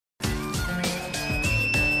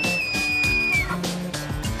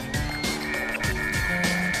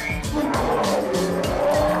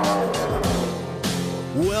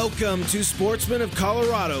Welcome to Sportsman of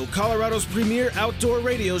Colorado, Colorado's premier outdoor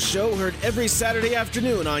radio show, heard every Saturday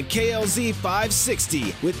afternoon on KLZ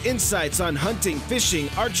 560, with insights on hunting, fishing,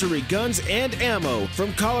 archery, guns, and ammo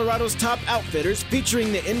from Colorado's top outfitters,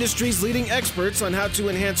 featuring the industry's leading experts on how to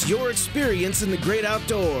enhance your experience in the great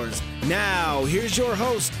outdoors. Now, here's your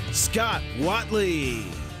host, Scott Watley.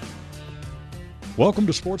 Welcome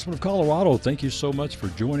to Sportsman of Colorado. Thank you so much for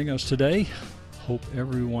joining us today. Hope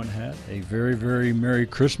everyone had a very, very Merry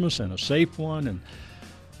Christmas and a safe one. And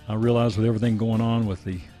I realize with everything going on with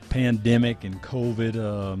the pandemic and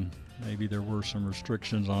COVID, maybe there were some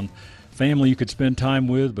restrictions on family you could spend time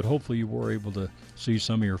with, but hopefully you were able to see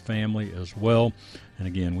some of your family as well. And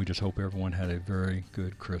again, we just hope everyone had a very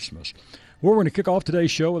good Christmas. We're going to kick off today's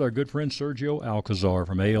show with our good friend Sergio Alcazar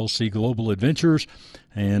from ALC Global Adventures.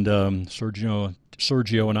 And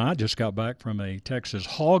Sergio and I just got back from a Texas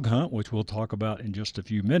hog hunt, which we'll talk about in just a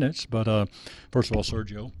few minutes. But first of all,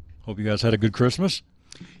 Sergio, hope you guys had a good Christmas.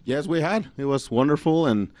 Yes, we had. It was wonderful,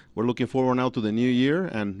 and we're looking forward now to the new year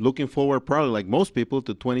and looking forward, probably like most people,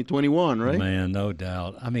 to 2021, right? Man, no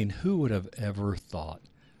doubt. I mean, who would have ever thought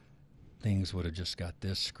things would have just got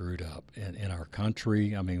this screwed up in our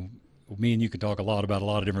country? I mean, me and you could talk a lot about a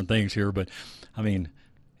lot of different things here, but, I mean,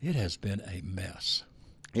 it has been a mess.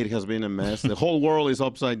 It has been a mess. The whole world is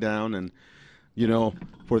upside down, and, you know,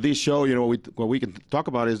 for this show, you know, what we can talk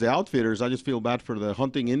about is the outfitters. I just feel bad for the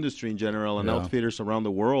hunting industry in general and outfitters around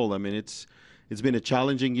the world. I mean, it's been a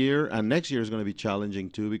challenging year, and next year is going to be challenging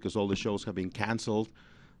too because all the shows have been canceled,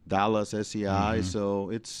 Dallas, SCI. So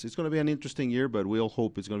it's going to be an interesting year, but we all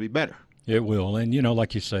hope it's going to be better. It will, and, you know,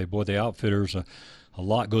 like you say, boy, the outfitters, a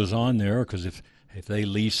lot goes on there because if they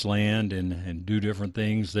lease land and do different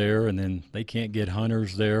things there and then they can't get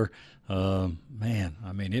hunters there, man,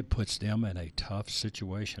 I mean, it puts them in a tough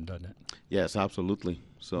situation, doesn't it? Yes, absolutely.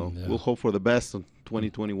 So we'll hope for the best in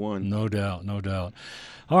 2021. No doubt, no doubt.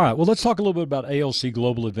 All right, well, let's talk a little bit about ALC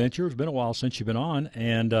Global Adventure. It's been a while since you've been on,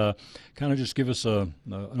 and kind of just give us an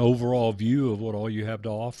overall view of what all you have to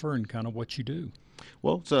offer and kind of what you do.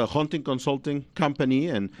 Well, it's a hunting consulting company,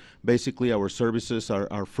 and basically our services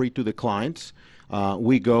are free to the clients.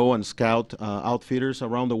 We go and scout outfitters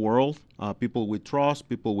around the world, people we trust,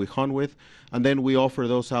 people we hunt with, and then we offer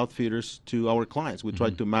those outfitters to our clients. We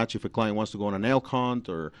try to match if a client wants to go on an elk hunt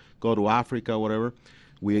or go to Africa, whatever.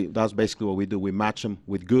 That's basically what we do. We match them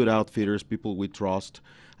with good outfitters, people we trust.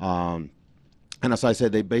 And as I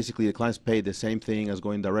said, the clients pay the same thing as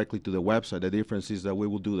going directly to the website. The difference is that we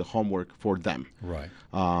will do the homework for them. Right.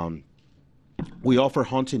 We offer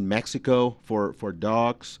hunts in Mexico for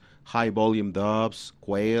ducks, high-volume doves,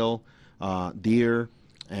 quail, deer,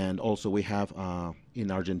 and also we have in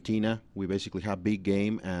Argentina, we basically have big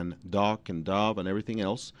game and duck and dove and everything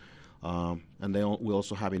else. And we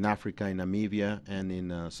also have in Africa, in Namibia, and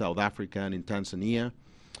in South Africa and in Tanzania.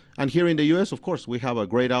 And here in the U.S., of course, we have a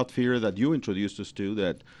great outfitter that you introduced us to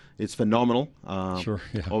that it's phenomenal. Sure,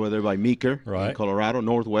 yeah. Over there by Meeker in Colorado,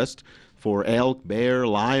 Northwest, for elk, bear,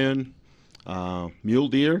 lion, mule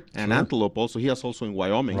deer, and antelope also. He has also in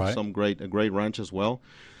Wyoming a great ranch as well.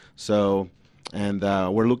 So, and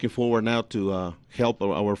we're looking forward now to help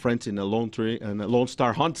our friends in the Lone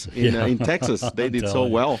Star Hunts in Texas. They did so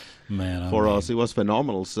well for us. It was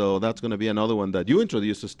phenomenal. So that's going to be another one that you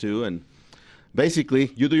introduced us to, and basically,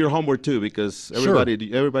 you do your homework too, because everybody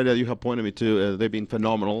that you have pointed me to, they've been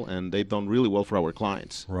phenomenal, and they've done really well for our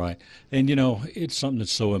clients. Right. And, you know, it's something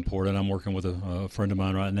that's so important. I'm working with a friend of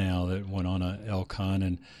mine right now that went on an elk hunt,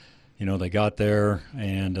 and, you know, they got there,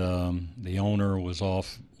 and the owner was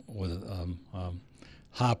off with a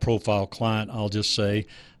high-profile client, I'll just say,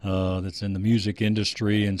 that's in the music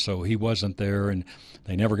industry, and so he wasn't there, and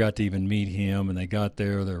they never got to even meet him, and they got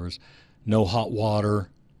there. There was no hot water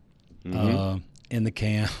in the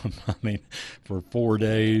camp. I mean, for 4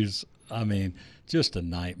 days, I mean, just a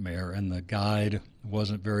nightmare. And the guide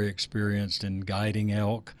wasn't very experienced in guiding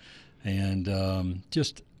elk, and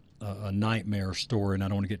just a nightmare story. And I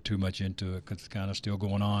don't want to get too much into it because it's kind of still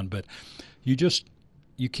going on. But you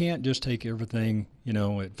can't just take everything, you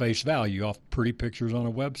know, at face value off pretty pictures on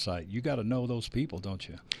a website. You got to know those people, don't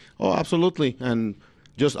you? Oh, absolutely. And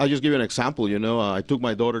I just give you an example. You know, I took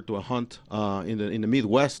my daughter to a hunt in the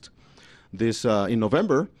Midwest in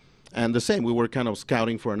November, and the same. We were kind of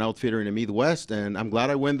scouting for an outfitter in the Midwest, and I'm glad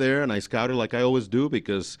I went there and I scouted like I always do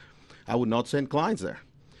because I would not send clients there.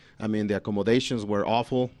 I mean, the accommodations were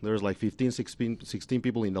awful. There was like 15, 16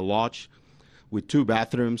 people in the lodge with 2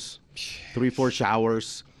 bathrooms, 3-4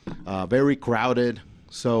 showers, very crowded.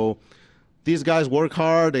 So these guys work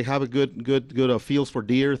hard. They have a good feels for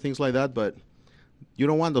deer, things like that, but you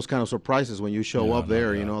don't want those kind of surprises when you show up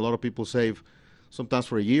there. You know, a lot of people save sometimes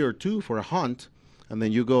for a year or two for a hunt, and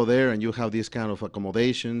then you go there and you have these kind of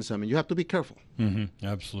accommodations. I mean, you have to be careful.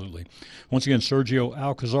 Absolutely. Once again, Sergio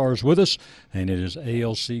Alcazar is with us, and it is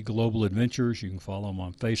ALC Global Adventures. You can follow him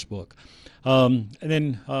on Facebook. And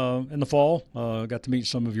then in the fall, got to meet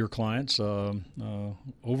some of your clients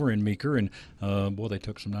over in Meeker, and boy, they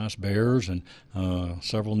took some nice bears and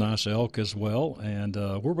several nice elk as well. And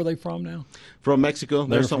where were they from now? From Mexico.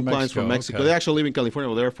 There's some from clients from Mexico. Mexico. Okay. They actually live in California,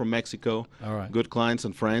 but they're from Mexico. All right. Good clients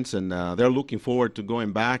and friends, and they're looking forward to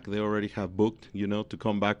going back. They already have booked, to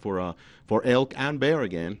come back for elk and bear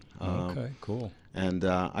again. Okay, cool. And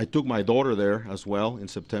I took my daughter there as well in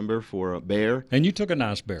September for a bear. And you took a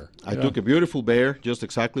nice bear. I took a beautiful bear, just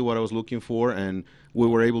exactly what I was looking for, and we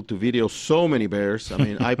were able to video so many bears. I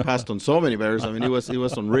mean, I passed on so many bears. I mean, it was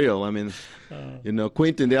unreal. I mean,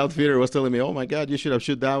 Quentin, the outfitter, was telling me, "Oh my God, you should have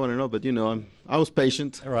shot that one," but I was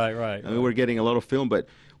patient. Right. And we were getting a lot of film, but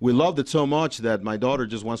we loved it so much that my daughter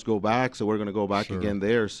just wants to go back, so we're going to go back again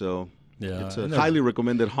there. So yeah, it's a highly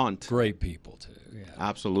recommended hunt. Great people too. Yeah,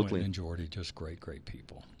 Absolutely. Quentin and Jordy, just great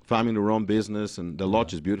people. Family-run business, and the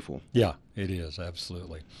lodge is beautiful. Yeah, it is,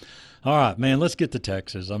 absolutely. All right, man, let's get to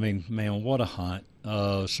Texas. I mean, man, what a hunt.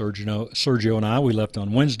 Sergio and I, we left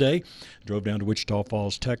on Wednesday, drove down to Wichita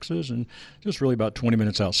Falls, Texas, and just really about 20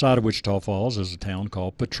 minutes outside of Wichita Falls is a town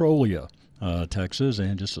called Petrolia, Texas,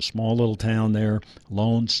 and just a small little town there.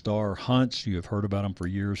 Lone Star Hunts. You have heard about them for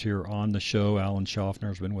years here on the show. Alan Schaffner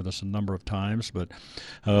has been with us a number of times, but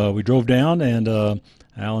we drove down, and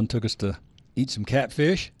Alan took us to eat some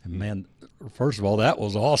catfish, and man, first of all, that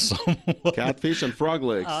was awesome. Catfish and frog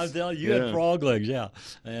legs. I was telling you, had frog legs, yeah.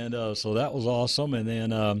 And so that was awesome. And then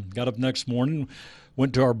got up next morning,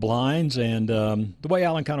 went to our blinds. And the way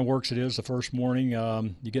Alan kind of works it is the first morning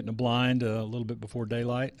you get in a blind a little bit before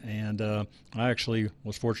daylight. And I actually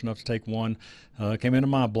was fortunate enough to take one, came into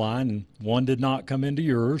my blind, and one did not come into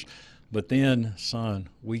yours. But then, son,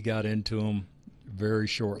 we got into them very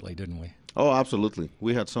shortly, didn't we? Oh, absolutely.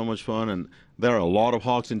 We had so much fun, and there are a lot of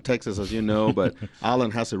hogs in Texas, as you know, but Alan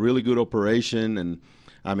has a really good operation. And,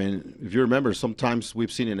 I mean, if you remember, sometimes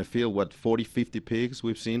we've seen in a field, 40, 50 pigs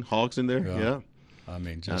we've seen, hogs in there. Yeah. I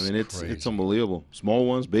mean, it's unbelievable. Small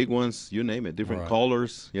ones, big ones, you name it, different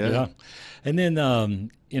colors. Yeah. And then,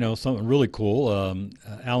 something really cool.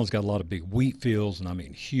 Alan's got a lot of big wheat fields, and I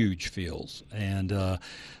mean huge fields. And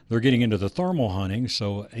they're getting into the thermal hunting,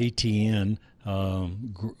 so ATN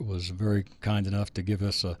was very kind enough to give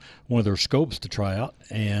us one of their scopes to try out.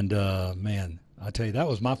 And, man, I tell you, that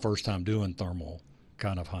was my first time doing thermal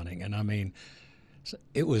kind of hunting. And, I mean,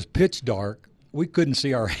 it was pitch dark. We couldn't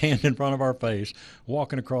see our hand in front of our face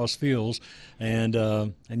walking across fields.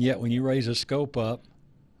 And yet when you raise a scope up,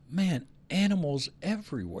 man, animals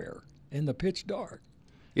everywhere in the pitch dark.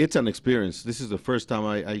 It's an experience. This is the first time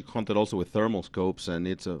I hunted also with thermal scopes, and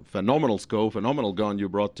it's a phenomenal scope, phenomenal gun you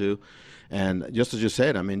brought to. And just as you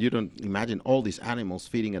said, I mean, you don't imagine all these animals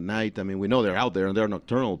feeding at night. I mean, we know they're out there and they're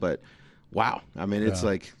nocturnal, but wow. I mean, it's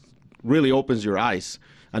like really opens your eyes.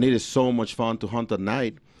 And it is so much fun to hunt at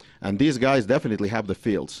night. And these guys definitely have the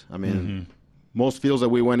fields. I mean, most fields that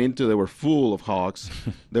we went into, they were full of hogs.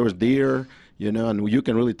 There was deer, and you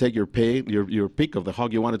can really take your pick of the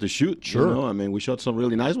hog you wanted to shoot. Sure. I mean, we shot some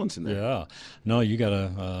really nice ones in there. Yeah. No, you got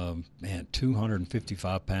a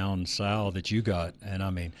 255-pound sow that you got, and I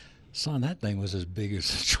mean, son, that thing was as big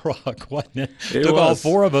as a truck, wasn't it? It took all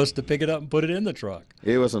four of us to pick it up and put it in the truck.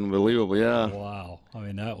 It was unbelievable, yeah. Wow. I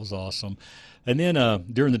mean, that was awesome. And then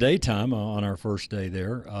during the daytime on our first day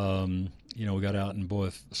there, we got out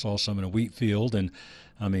and saw some in a wheat field, and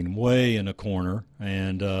I mean, way in a corner,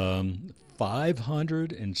 and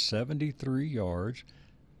 573 yards,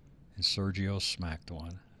 and Sergio smacked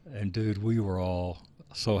one. And dude, we were all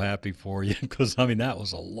so happy for you because I mean that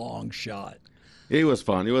was a long shot. It was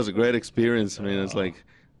fun. It was a great experience. I mean, it's like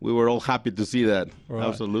we were all happy to see that. Right.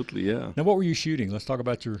 Absolutely, yeah. Now, what were you shooting? Let's talk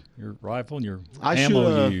about your rifle and your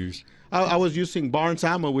ammo you used. I was using Barnes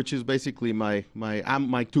ammo, which is basically my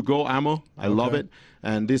to-go ammo. I love it.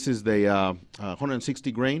 And this is the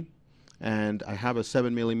 160 grain. And I have a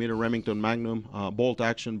 7mm Remington Magnum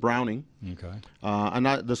bolt-action Browning. Okay.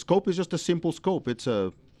 And the scope is just a simple scope. It's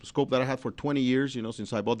a scope that I had for 20 years,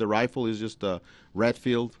 since I bought the rifle. Is just a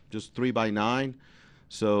Redfield, just 3x9.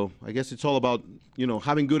 So I guess it's all about,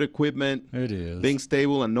 having good equipment. It is. Being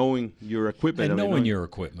stable and knowing your equipment. And knowing your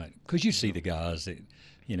equipment. Because you see the guys that,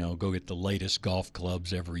 go get the latest golf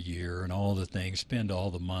clubs every year and all the things, spend all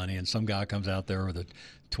the money, and some guy comes out there with a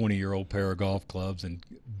 20-year-old pair of golf clubs and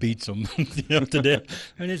beats them to death.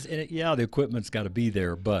 The equipment's got to be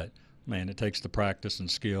there, but, man, it takes the practice and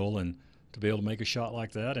skill and to be able to make a shot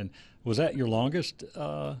like that. And was that your longest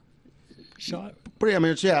shot? Pretty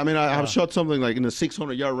much, yeah. I mean, I have shot something like in the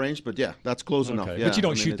 600-yard range, but yeah, that's close enough. Yeah. But you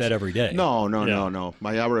don't I mean, shoot that every day. No.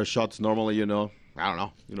 My average shots normally, I don't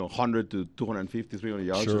know, 100 to 250, 300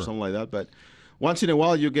 yards or something like that. But once in a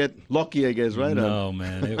while, you get lucky, I guess, right? No,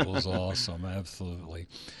 man, it was awesome, absolutely.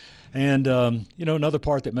 And, another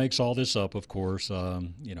part that makes all this up, of course,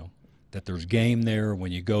 that there's game there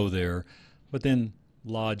when you go there, but then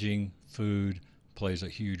lodging, food plays a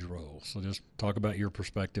huge role. So just talk about your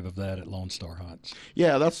perspective of that at Lone Star Hunts.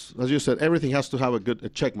 Yeah, that's, as you said, everything has to have a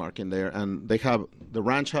check mark in there. And they have, the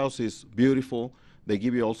ranch house is beautiful. They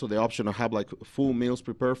give you also the option to have like full meals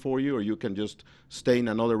prepared for you, or you can just stay in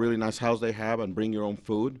another really nice house they have and bring your own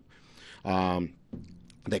food.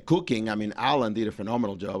 The cooking, I mean, Alan did a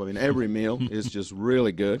phenomenal job. I mean, every meal is just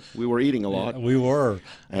really good. We were eating a lot. Yeah, we were.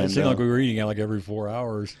 It seemed like we were eating like every 4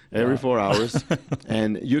 hours. Every 4 hours.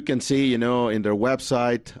 And you can see, in their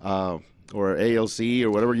website or ALC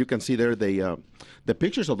or whatever, you can see there the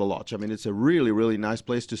pictures of the lodge. I mean, it's a really, really nice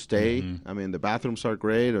place to stay. Mm-hmm. I mean, the bathrooms are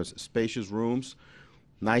great. There's spacious rooms,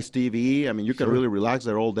 nice TV. I mean, you can really relax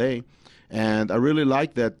there all day. And I really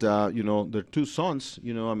like that, their two sons,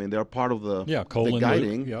 I mean, they're part of the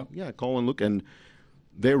guiding. Luke, yeah, Cole and Luke. And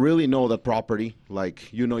they really know that property like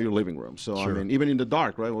your living room. So, I mean, even in the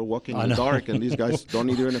dark, right? We're walking in the dark, and these guys don't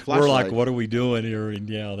need even a flashlight. We're like, what are we doing here? And,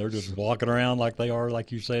 they're just walking around like they are,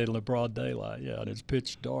 like you said, in the broad daylight. Yeah, and it's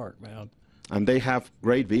pitch dark, man. And they have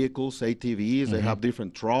great vehicles, ATVs. They have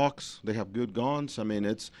different trucks. They have good guns. I mean,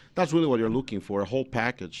 that's really what you're looking for, a whole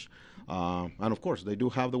package. And, of course, they do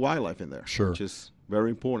have the wildlife in there, which is very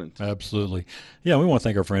important. Absolutely. Yeah, we want to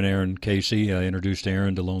thank our friend Aaron Casey. I introduced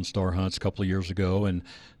Aaron to Lone Star Hunts a couple of years ago, and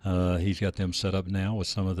he's got them set up now with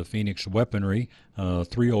some of the Phoenix weaponry,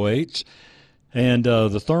 308s. And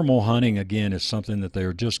the thermal hunting, again, is something that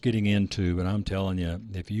they're just getting into. And I'm telling you,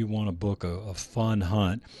 if you want to book a fun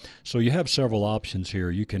hunt, so you have several options here.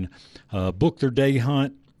 You can book their day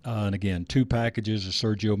hunt. And again, 2 packages, as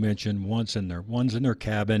Sergio mentioned. One's in their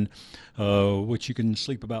cabin, which you can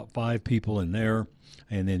sleep about 5 people in there,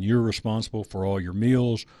 and then you're responsible for all your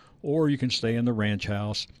meals. Or you can stay in the ranch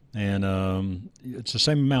house, and it's the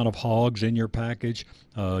same amount of hogs in your package.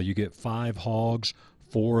 You get 5 hogs,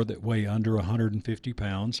 4 that weigh under 150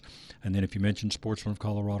 pounds. And then if you mention Sportsman of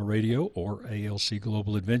Colorado Radio or ALC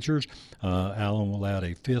Global Adventures, Alan will add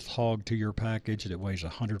a 5th hog to your package that weighs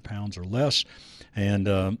 100 pounds or less. And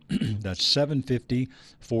that's $750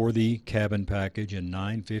 for the cabin package and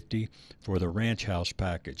 $950 for the ranch house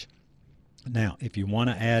package. Now, if you want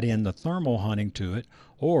to add in the thermal hunting to it,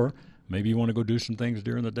 or maybe you want to go do some things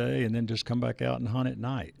during the day and then just come back out and hunt at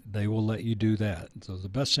night, they will let you do that. So the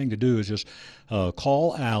best thing to do is just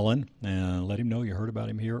call Alan and let him know you heard about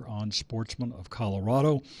him here on Sportsman of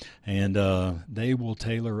Colorado, and they will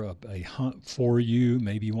tailor a hunt for you.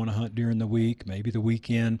 Maybe you want to hunt during the week, maybe the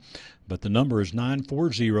weekend, but the number is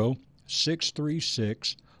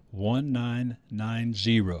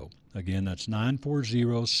 940-636-1990. Again, that's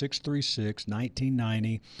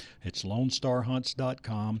 940-636-1990. It's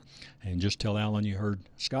LoneStarHunts.com. And just tell Alan you heard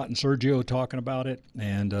Scott and Sergio talking about it.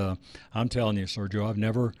 And I'm telling you, Sergio, I've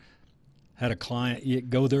never had a client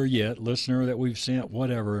go there yet, listener that we've sent,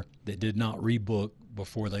 whatever, that did not rebook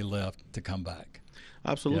before they left to come back.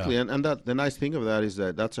 Absolutely. Yeah. And the nice thing of that is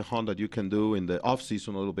that that's a hunt that you can do in the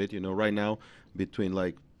off-season a little bit. Right now, between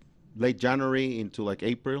like late January into like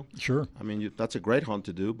April. Sure. I mean, that's a great hunt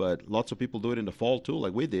to do, but lots of people do it in the fall too,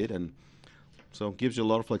 like we did, and so it gives you a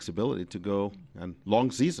lot of flexibility to go and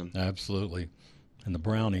long season. Absolutely. And the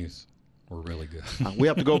brownies were really good. We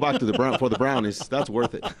have to go back to the brownies. That's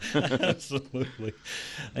worth it. Absolutely.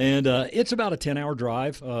 And it's about a 10-hour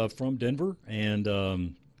drive from Denver, and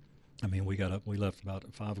we left about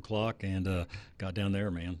 5 o'clock and got down there,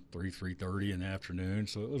 3:30 in the afternoon.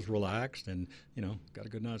 So it was relaxed and, got a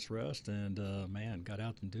good night's rest and, got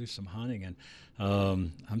out and do some hunting. And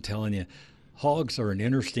I'm telling you, hogs are an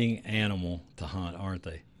interesting animal to hunt, aren't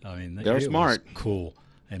they? I mean, they're smart. Cool.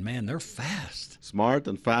 And, they're fast. Smart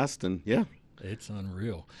and fast and, yeah. It's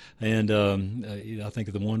unreal. And I think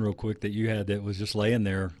of the one real quick that you had that was just laying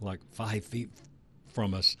there like 5 feet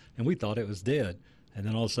from us, and we thought it was dead. And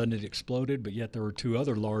then all of a sudden it exploded, but yet there were 2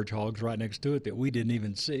 other large hogs right next to it that we didn't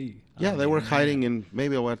even see. Yeah, they were hiding in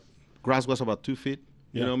maybe grass was about 2 feet,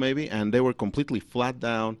 maybe, and they were completely flat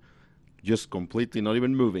down, just completely not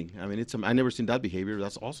even moving. I mean, I never seen that behavior.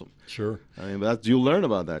 That's awesome. Sure. I mean, you learn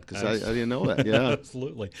about that because I didn't know that. Yeah,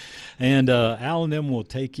 absolutely. And Al and them will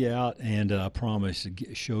take you out and I promise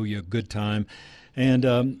show you a good time. And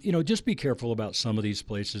just be careful about some of these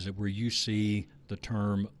places where you see the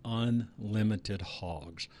term unlimited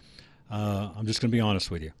hogs. I'm just going to be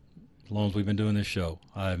honest with you. as long as we've been doing this show,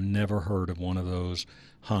 I've never heard of one of those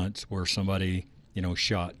hunts where somebody,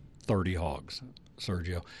 shot 30 hogs,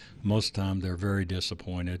 Sergio. Most of the time they're very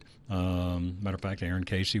disappointed. Matter of fact, Aaron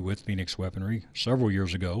Casey with Phoenix Weaponry several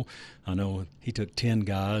years ago, I know he took 10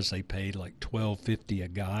 guys. They paid like $12.50 a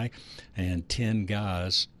guy, and 10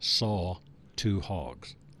 guys saw 2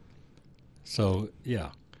 hogs. So, yeah,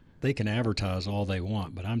 they can advertise all they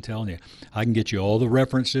want, but I'm telling you, I can get you all the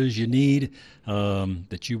references you need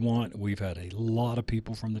that you want. We've had a lot of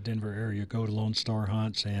people from the Denver area go to Lone Star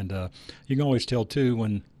hunts, and you can always tell, too,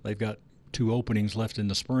 when they've got 2 openings left in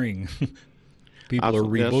the spring. People are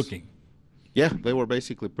rebooking. Yes. Yeah, they were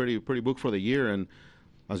basically pretty booked for the year, and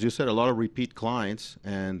as you said, a lot of repeat clients.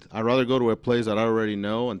 And I'd rather go to a place that I already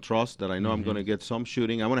know and trust, that I know I'm going to get some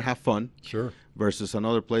shooting. I want to have fun. Sure. Versus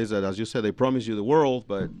another place that, as you said, they promise you the world,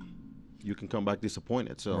 but you can come back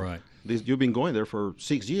disappointed. So right. You've been going there for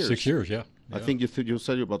 6 years. 6 years, yeah. I think you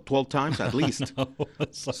said it about 12 times at least.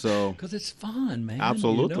 So because it's fun, man.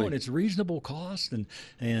 Absolutely. And it's reasonable cost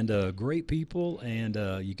and great people, and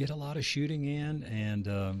you get a lot of shooting in, and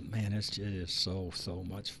man, it is so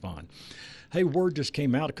much fun. Hey, word just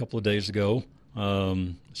came out a couple of days ago.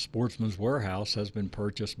 Sportsman's Warehouse has been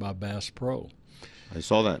purchased by Bass Pro. I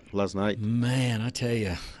saw that last night. Man, I tell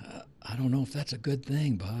you, I don't know if that's a good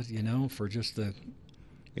thing, Bud. For just the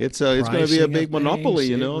it's going to be a big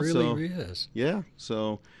monopoly, It really is. Yeah.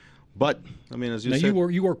 So, but I mean, as you now said,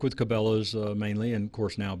 you work with Cabela's mainly, and of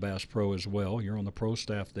course now Bass Pro as well. You're on the pro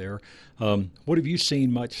staff there. What have you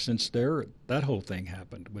seen much since that whole thing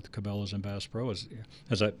happened with Cabela's and Bass Pro? Has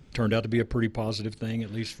that turned out to be a pretty positive thing,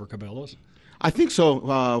 at least for Cabela's? I think so.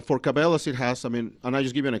 For Cabela's, it has. I mean, and I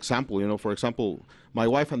just give you an example. For example, my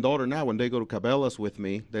wife and daughter now, when they go to Cabela's with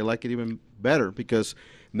me, they like it even better because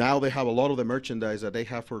now they have a lot of the merchandise that they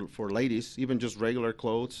have for ladies, even just regular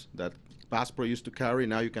clothes that Bass Pro used to carry.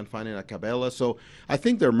 Now you can find it at Cabela's. So I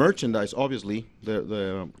think their merchandise, obviously,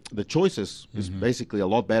 the choices is basically a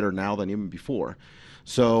lot better now than even before.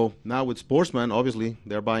 So now with Sportsman, obviously,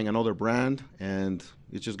 they're buying another brand, and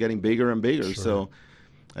it's just getting bigger and bigger. Sure. So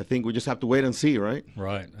I think we just have to wait and see, right?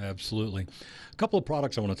 Right, absolutely. A couple of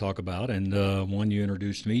products I want to talk about, and one you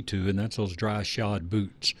introduced me to, and that's those dry shod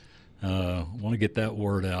boots. I want to get that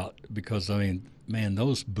word out because, I mean, man,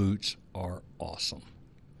 those boots are awesome.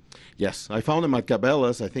 Yes, I found them at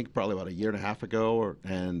Cabela's, I think probably about a year and a half ago,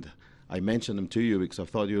 and I mentioned them to you because I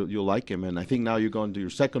thought you'll like them, and I think now you're going to your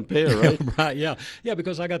second pair, right? Right, yeah,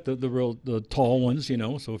 because I got the tall ones,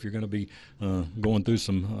 so if you're going to be going through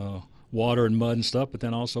some water and mud and stuff, but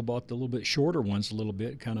then also bought the little bit shorter ones, a little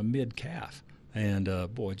bit kind of mid-calf. And,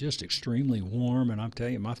 boy, just extremely warm. And I'm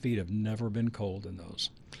telling you, my feet have never been cold in those.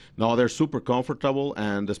 No, they're super comfortable.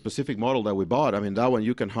 And the specific model that we bought, I mean, that one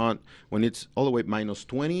you can hunt when it's all the way minus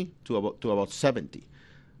 20 to about 70.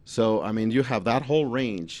 So, I mean, you have that whole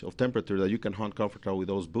range of temperature that you can hunt comfortable with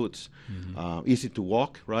those boots. Easy to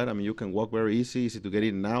walk, right? I mean, you can walk very easy to get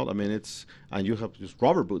in and out. I mean, and you have just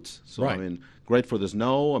rubber boots. So, right. I mean, great for the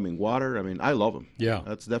snow. I mean, water. I mean, I love them. Yeah.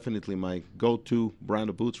 That's definitely my go-to brand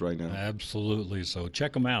of boots right now. Absolutely. So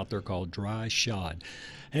check them out. They're called Dry Shod.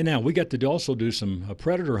 And now we got to also do some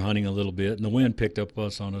predator hunting a little bit, and the wind picked up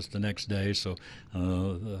on us the next day, so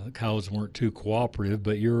the cows weren't too cooperative.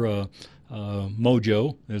 But your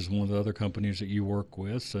Mojo is one of the other companies that you work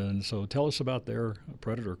with, and so tell us about their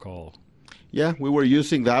predator call. Yeah, we were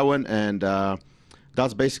using that one, and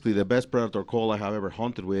that's basically the best predator call I have ever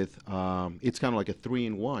hunted with. It's kind of like a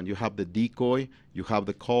 3-in-1. You have the decoy, you have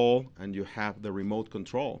the call, and you have the remote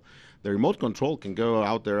control. The remote control can go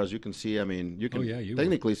out there, as you can see. I mean, you can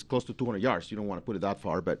technically it's close to 200 yards. You don't want to put it that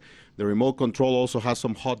far, but the remote control also has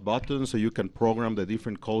some hot buttons, so you can program the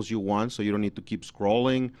different calls you want, so you don't need to keep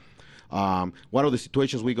scrolling. One of the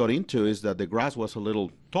situations we got into is that the grass was a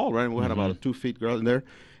little tall, right? We had about a 2 feet grass in there.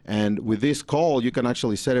 And with this call, you can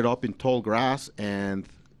actually set it up in tall grass, and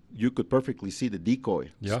you could perfectly see the decoy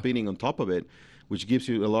spinning on top of it, which gives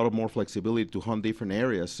you a lot of more flexibility to hunt different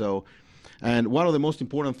areas. So, and one of the most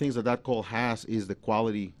important things that call has is the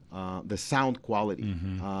quality, the sound quality.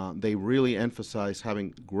 They really emphasize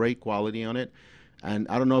having great quality on it. And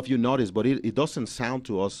I don't know if you noticed, but it doesn't sound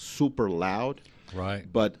to us super loud. Right.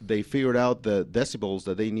 But they figured out the decibels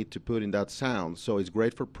that they need to put in that sound. So it's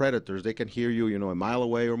great for predators. They can hear you, a mile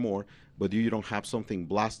away or more, but you don't have something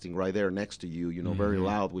blasting right there next to you, very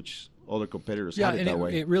loud, which other competitors have it that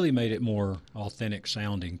way. It really made it more authentic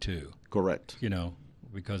sounding, too. Correct.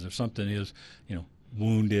 Because if something is,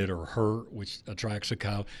 wounded or hurt, which attracts a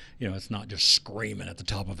cow, it's not just screaming at the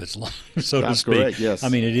top of its lungs, so to speak. That's correct, yes. I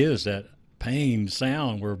mean, it is that pain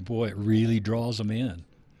sound where, boy, it really draws them in.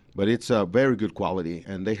 But it's a very good quality,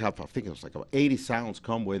 and they have, I think it's like about 80 sounds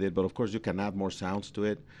come with it, but of course you can add more sounds to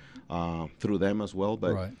it through them as well.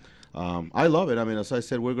 But Right. I love it. I mean, as I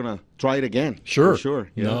said, we're going to try it again. Sure. For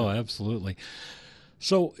sure. Yeah. No, absolutely.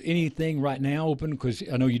 So anything right now open? Because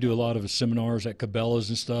I know you do a lot of seminars at Cabela's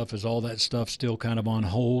and stuff. Is all that stuff still kind of on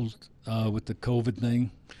hold with the COVID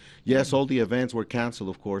thing? Yes, all the events were canceled,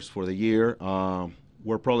 of course, for the year.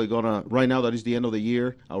 We're probably going to, right now that is the end of the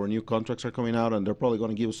year, our new contracts are coming out, and they're probably going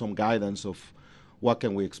to give us some guidance of what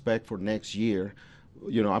can we expect for next year.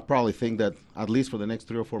 You know, I probably think that at least for the next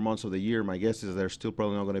 3 or 4 months of the year, my guess is there's still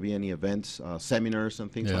probably not going to be any events, seminars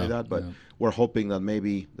and things like that. But we're hoping that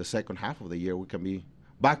maybe the second half of the year we can be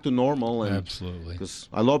back to normal. And Absolutely. Because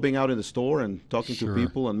I love being out in the store and talking to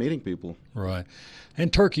people and meeting people. Right.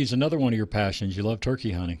 And turkey's another one of your passions. You love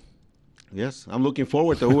turkey hunting. Yes, I'm looking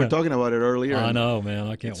forward to it. We were talking about it earlier. I know, man.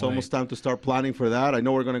 I can't It's wait. almost time to start planning for that. I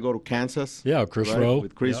know we're going to go to Kansas. Yeah, Chris right? Rowe.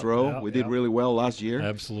 With Chris Rowe. We did really well last year.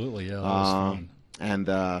 Absolutely, yeah. That was fun. And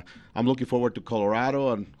I'm looking forward to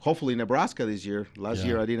Colorado and hopefully Nebraska this year. Last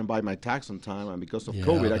year I didn't buy my tax on time, and because of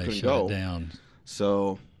COVID I they couldn't shut go. it down.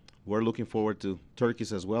 So we're looking forward to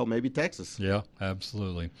turkeys as well, maybe Texas. Yeah,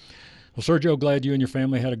 absolutely. Well, Sergio, glad you and your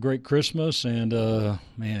family had a great Christmas, and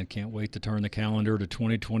man, can't wait to turn the calendar to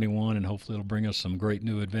 2021, and hopefully it'll bring us some great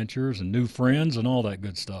new adventures and new friends and all that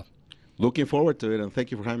good stuff. Looking forward to it, and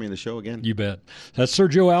thank you for having me on the show again. You bet. That's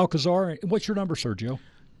Sergio Alcazar. What's your number, Sergio?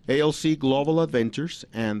 ALC Global Adventures,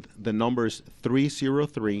 and the number is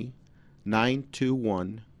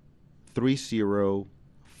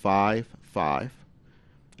 303-921-3055.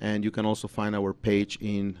 And you can also find our page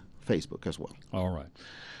in Facebook as well. All right.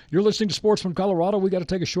 You're listening to Sports from Colorado. We got to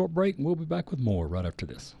take a short break, and we'll be back with more right after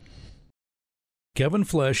this. Kevin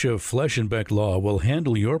Flesh of Flesh and Beck Law will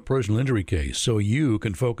handle your personal injury case so you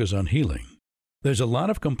can focus on healing. There's a lot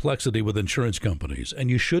of complexity with insurance companies, and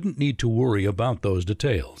you shouldn't need to worry about those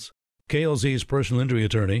details. KLZ's personal injury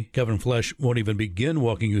attorney, Kevin Flesh, won't even begin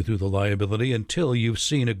walking you through the liability until you've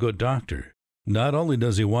seen a good doctor. Not only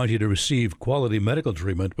does he want you to receive quality medical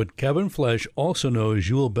treatment, but Kevin Flesh also knows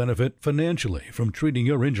you will benefit financially from treating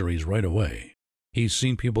your injuries right away. He's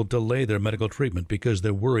seen people delay their medical treatment because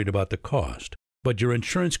they're worried about the cost, but your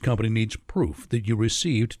insurance company needs proof that you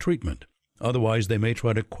received treatment. Otherwise, they may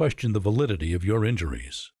try to question the validity of your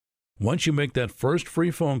injuries. Once you make that first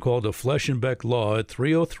free phone call to Flesh and Beck Law at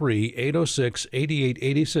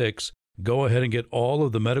 303-806-8886, go ahead and get all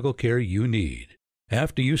of the medical care you need.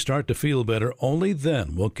 After you start to feel better, only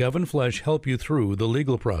then will Kevin Flesh help you through the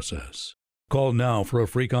legal process. Call now for a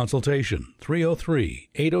free consultation,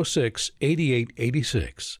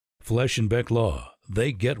 303-806-8886. Flesh and Beck Law,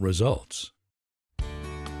 they get results.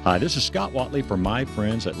 Hi, this is Scott Watley from my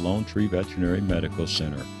friends at Lone Tree Veterinary Medical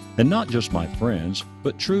Center. And not just my friends,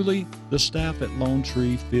 but truly the staff at Lone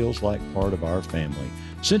Tree feels like part of our family.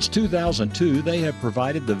 Since 2002, they have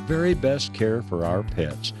provided the very best care for our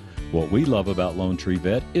pets. What we love about Lone Tree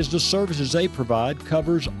Vet is the services they provide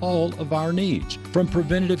covers all of our needs, from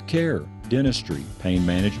preventative care, dentistry, pain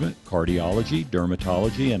management, cardiology,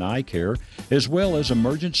 dermatology, and eye care, as well as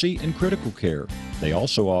emergency and critical care. They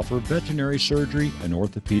also offer veterinary surgery and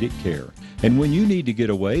orthopedic care. And when you need to get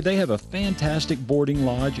away, they have a fantastic boarding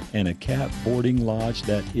lodge and a cat boarding lodge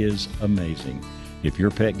that is amazing. If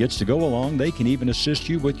your pet gets to go along, they can even assist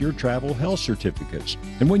you with your travel health certificates.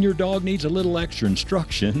 And when your dog needs a little extra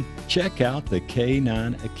instruction, check out the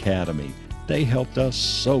K9 Academy. They helped us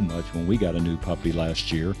so much when we got a new puppy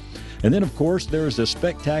last year. And then, of course, there is a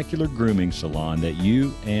spectacular grooming salon that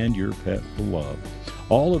you and your pet will love.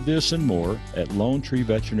 All of this and more at Lone Tree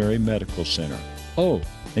Veterinary Medical Center. Oh,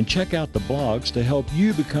 and check out the blogs to help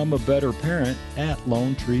you become a better parent at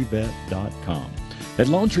LoneTreeVet.com. At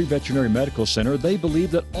Lone Tree Veterinary Medical Center, they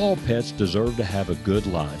believe that all pets deserve to have a good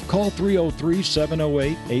life. Call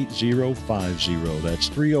 303-708-8050. That's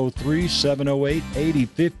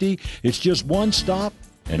 303-708-8050. It's just one stop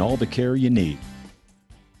and all the care you need.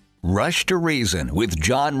 Rush to Reason with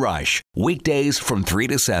John Rush. Weekdays from 3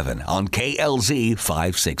 to 7 on KLZ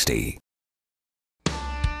 560.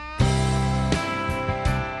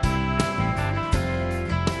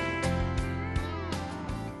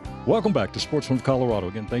 Welcome back to Sports from Colorado.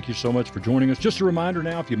 Again, thank you so much for joining us. Just a reminder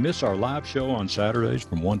now, if you miss our live show on Saturdays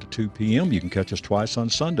from 1 to 2 p.m., you can catch us twice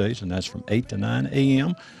on Sundays, and that's from 8 to 9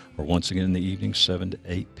 a.m., or once again in the evening, 7 to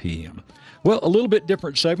 8 p.m. Well, a little bit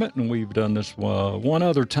different segment, and we've done this one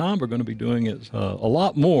other time. We're going to be doing it a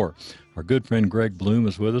lot more. Our good friend Greg Bloom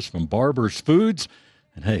is with us from Barber's Foods.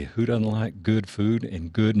 And, hey, who doesn't like good food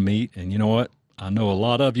and good meat? And you know what? I know a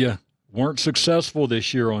lot of you weren't successful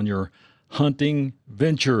this year on your hunting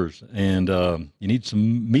ventures, and you need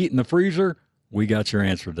some meat in the freezer. we got your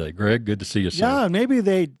answer today. Greg, good to see you, sir. Yeah, maybe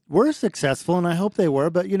they were successful, and I hope they were,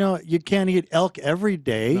 but, you can't eat elk every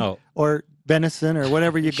day or venison or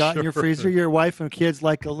whatever you got in your freezer. Your wife and kids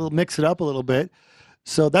like mix it up a little bit.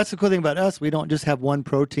 So that's the cool thing about us. We don't just have one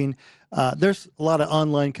protein. There's a lot of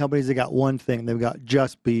online companies that got one thing. They've got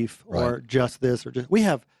just beef or just this or just. We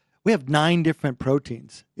have 9 different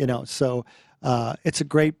proteins. So it's a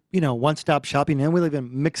great one-stop shopping, and we'll even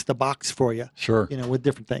mix the box for you. Sure. With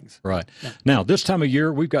different things. Right. Yeah. Now, this time of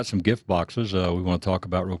year, we've got some gift boxes we want to talk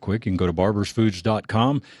about real quick. You can go to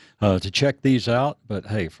barbersfoods.com to check these out. But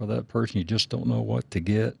hey, for that person you just don't know what to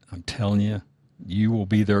get, I'm telling you, you will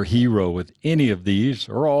be their hero with any of these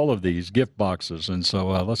or all of these gift boxes. And so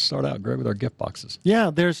let's start out, Greg, with our gift boxes. Yeah,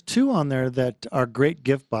 there's 2 on there that are great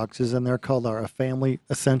gift boxes, and they're called our Family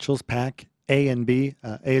Essentials Pack, A and B.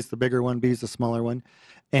 A is the bigger one, B is the smaller one.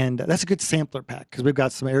 And that's a good sampler pack because we've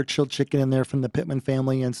got some air-chilled chicken in there from the Pittman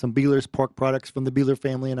family and some Beeler's pork products from the Beeler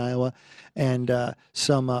family in Iowa and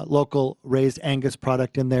some local raised Angus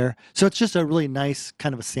product in there. So it's just a really nice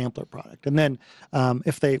kind of a sampler product. And then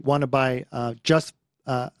if they want to buy just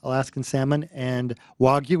Alaskan salmon and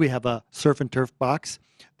Wagyu, we have a surf and turf box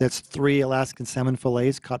that's 3 Alaskan salmon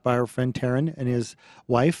fillets caught by our friend Taryn and his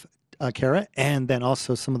wife, Kara, and then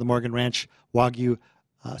also some of the Morgan Ranch Wagyu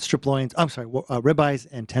strip loins, ribeyes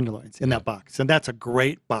and tenderloins in that box. And that's a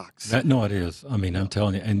great box. It is. I mean, I'm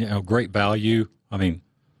telling you, and great value. I mean,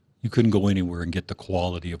 you couldn't go anywhere and get the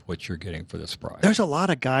quality of what you're getting for this price. There's a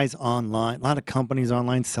lot of guys online, a lot of companies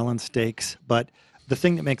online selling steaks, but the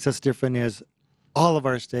thing that makes us different is all of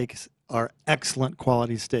our steaks are excellent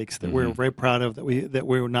quality steaks that we're very proud of, that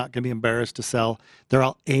we're not going to be embarrassed to sell. They're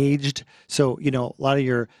all aged. So, a lot of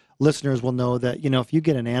your listeners will know that, if you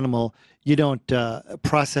get an animal, you don't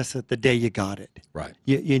process it the day you got it. Right.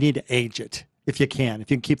 You need to age it if you can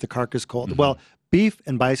keep the carcass cold. Well, beef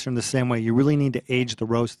and bison are the same way. You really need to age the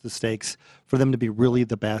roast of the steaks for them to be really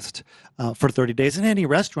the best for 30 days. And any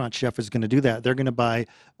restaurant chef is going to do that. They're going to buy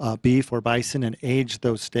beef or bison and age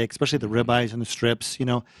those steaks, especially the ribeyes and the strips.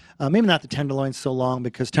 Maybe not the tenderloins so long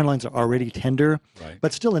because tenderloins are already tender. Right.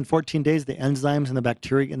 But still, in 14 days, the enzymes and the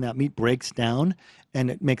bacteria in that meat breaks down, and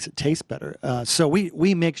it makes it taste better. So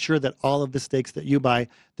we make sure that all of the steaks that you buy,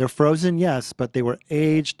 they're frozen, yes, but they were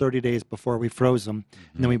aged 30 days before we froze them,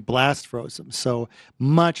 and then we blast froze them. So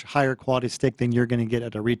much higher quality steak than you're going to get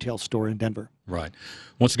at a retail store in Denver. Right.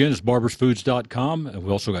 Once again, it's barbersfoods.com.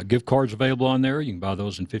 We also got gift cards available on there. You can buy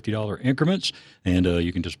those in $50 increments, and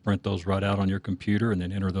you can just print those right out on your computer and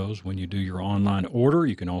then enter those when you do your online order.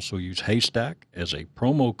 You can also use Haystack as a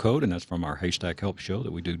promo code, and that's from our Haystack Help show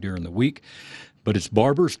that we do during the week. But it's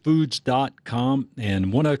barbersfoods.com.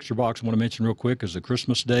 And one extra box I want to mention real quick is the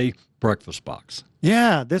Christmas Day breakfast box.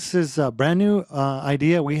 Yeah, this is a brand new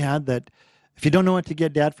idea we had that if you don't know what to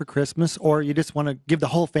get Dad for Christmas or you just want to give the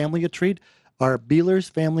whole family a treat, our Beeler's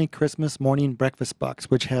Family Christmas Morning Breakfast Box,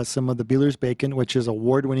 which has some of the Beeler's bacon, which is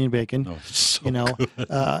award-winning bacon. Oh, so good.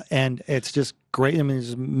 And it's just great. I mean,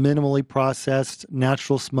 it's minimally processed,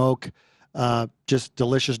 natural smoke, just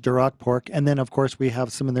delicious Duroc pork. And then, of course, we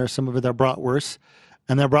have some in there, some of their bratwursts.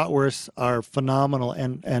 And their bratwursts are phenomenal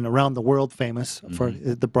and around the world famous for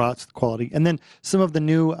the brats, the quality. And then some of the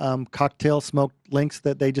new cocktail smoked links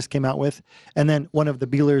that they just came out with. And then one of the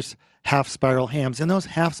Beeler's half spiral hams. And those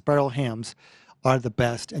half spiral hams are the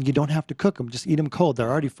best. And you don't have to cook them. Just eat them cold. They're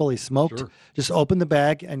already fully smoked. Sure. Just open the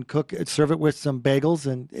bag and cook it, serve it with some bagels,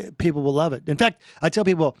 and people will love it. In fact, I tell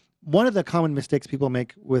people, one of the common mistakes people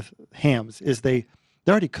make with hams is they're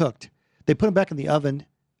already cooked. They put them back in the oven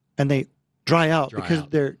and they dry out because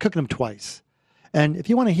they're cooking them twice. And if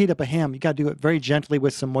you want to heat up a ham, you got to do it very gently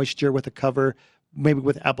with some moisture, with a cover, maybe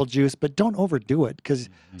with apple juice, but don't overdo it because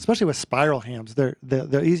especially with spiral hams, they're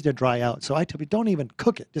easy to dry out. So I tell you, don't even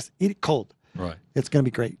cook it. Just eat it cold. Right. It's going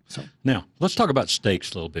to be great. So now let's talk about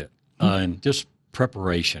steaks a little bit and just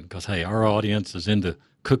preparation because, hey, our audience is into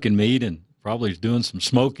cooking meat and probably is doing some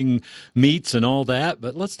smoking meats and all that.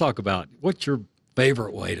 But let's talk about what's your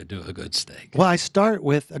favorite way to do a good steak? Well, I start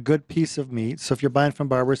with a good piece of meat. So if you're buying from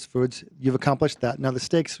Barber's Foods, you've accomplished that. Now, the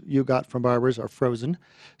steaks you got from Barber's are frozen,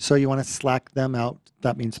 so you want to slack them out.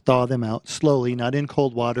 That means thaw them out slowly, not in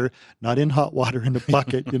cold water, not in hot water in a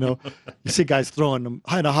bucket. You see guys throwing them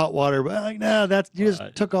in a hot water, but like, no, you just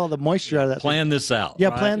took all the moisture out of that. Plan this out. Yeah,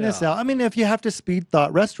 plan this out. I mean, if you have to speed thaw,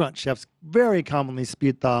 restaurant chefs very commonly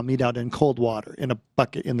speed thaw meat out in cold water in a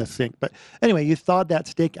bucket in the sink. But anyway, you thawed that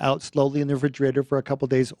steak out slowly in the refrigerator for a couple of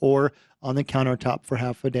days or on the countertop for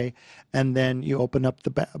half a day. And then you open up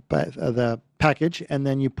the package and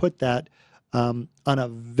then you put that on a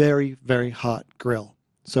very, very hot grill.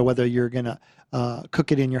 So whether you're going to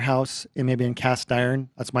cook it in your house, and maybe in cast iron.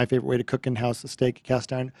 That's my favorite way to cook in house, a steak,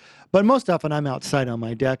 cast iron. But most often I'm outside on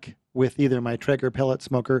my deck with either my Traeger pellet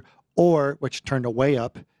smoker, or which turned way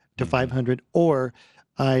up to 500, or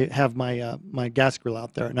I have my my gas grill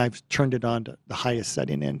out there, and I've turned it on to the highest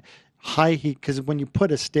setting in high heat, because when you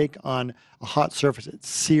put a steak on a hot surface, it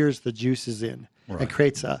sears the juices in and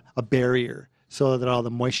creates a barrier so that all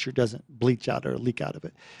the moisture doesn't bleach out or leak out of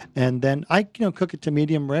it. And then I cook it to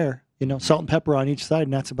medium rare, salt and pepper on each side,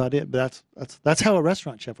 and that's about it. But that's how a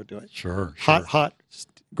restaurant chef would do it. Sure. Hot,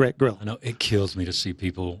 great grill. I know it kills me to see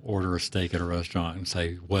people order a steak at a restaurant and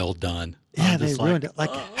say, "Well done." Yeah, they ruined it.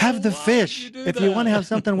 Have the fish. If you want to have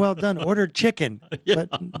something well done, order chicken. Yeah.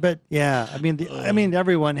 But yeah, I mean,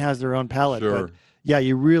 everyone has their own palate. Sure. But yeah,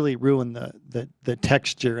 you really ruin the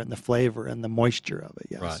texture and the flavor and the moisture of it.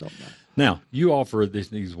 Yeah. Right. So, now, you offer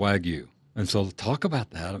these Wagyu. And so talk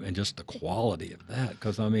about that and just the quality of that.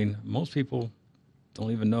 Because, I mean, most people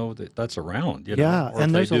don't even know that that's around. Yeah, or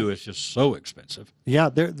if they do, it's just so expensive. Yeah,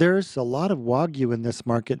 there's a lot of Wagyu in this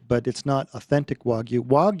market, but it's not authentic Wagyu.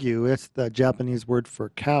 Wagyu, it's the Japanese word for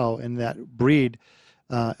cow, and that breed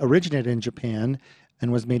originated in Japan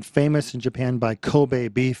and was made famous in Japan by Kobe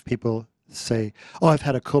beef. People say, "Oh, I've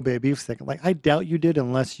had a Kobe beef steak." Like, I doubt you did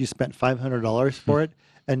unless you spent $500 for it,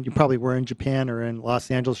 and you probably were in Japan or in Los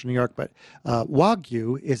Angeles or New York. But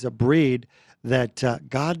Wagyu is a breed that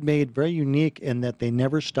God made very unique in that they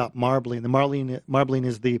never stop marbling. The marbling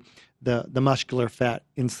is the muscular fat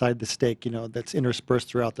inside the steak, that's interspersed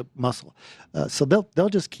throughout the muscle. So they'll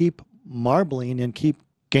just keep marbling and keep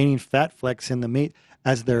gaining fat flecks in the meat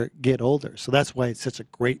as they get older. So that's why it's such a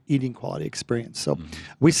great eating quality experience. So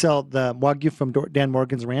we sell the Wagyu from Dan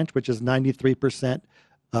Morgan's Ranch, which is 93%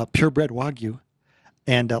 purebred Wagyu.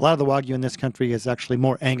 And a lot of the Wagyu in this country is actually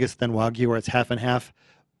more Angus than Wagyu, or it's half and half.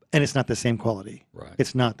 And it's not the same quality. Right.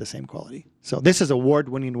 It's not the same quality. So this is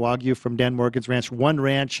award-winning Wagyu from Dan Morgan's Ranch. One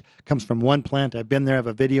ranch comes from one plant. I've been there. I have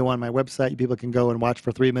a video on my website. People can go and watch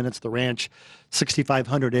for 3 minutes. The ranch,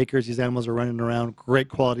 6,500 acres. These animals are running around. Great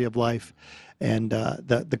quality of life. And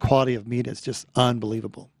the quality of meat is just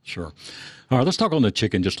unbelievable. Sure. All right, let's talk on the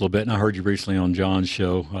chicken just a little bit. And I heard you recently on John's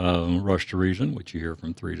show, Rush to Reason, which you hear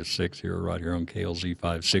from 3 to 6 right here on KLZ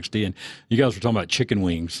 560. And you guys were talking about chicken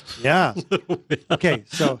wings. Yeah. Okay,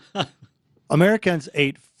 so Americans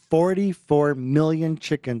ate 44 million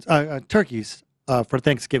turkeys for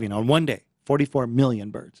Thanksgiving on one day. 44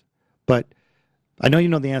 million birds. But I know you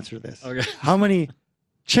know the answer to this. Okay. How many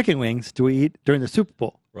chicken wings do we eat during the Super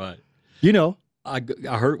Bowl? Right. You know. I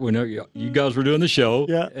heard when you guys were doing the show,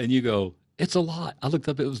 and you go, it's a lot. I looked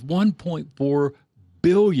up, it was 1.4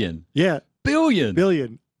 billion. Yeah.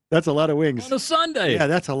 Billion. That's a lot of wings. On a Sunday. Yeah,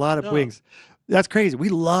 that's a lot of wings. That's crazy. We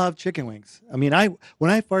love chicken wings. I mean, when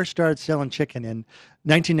I first started selling chicken in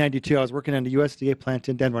 1992, I was working on a USDA plant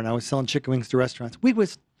in Denver, and I was selling chicken wings to restaurants. We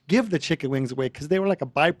would give the chicken wings away because they were like a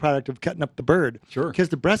byproduct of cutting up the bird. Sure. Because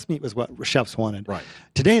the breast meat was what chefs wanted. Right.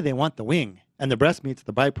 Today, they want the wing, and the breast meat's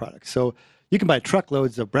the byproduct. So you can buy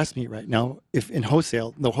truckloads of breast meat right now the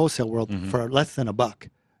wholesale world, for less than $1.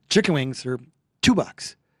 Chicken wings are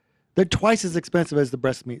 $2. They're twice as expensive as the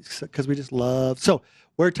breast meat because we just love. So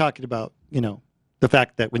we're talking about, the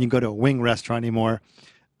fact that when you go to a wing restaurant anymore,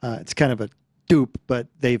 it's kind of a dupe, but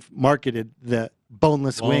they've marketed the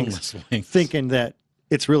boneless wings, thinking that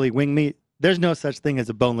it's really wing meat. There's no such thing as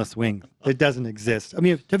a boneless wing. It doesn't exist. I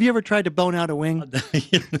mean, have you ever tried to bone out a wing?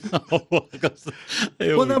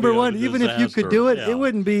 Well, number one, even if you could do it, it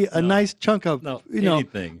wouldn't be a nice chunk of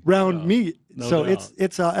round meat. So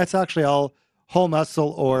it's actually all whole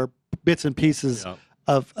muscle or bits and pieces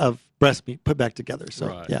of breast meat put back together.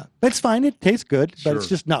 So yeah, it's fine. It tastes good, but it's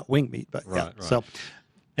just not wing meat. But So,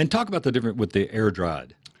 and talk about the difference with the air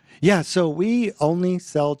dried. Yeah, so we only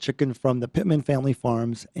sell chicken from the Pittman family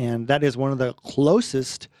farms, and that is one of the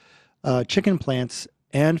closest chicken plants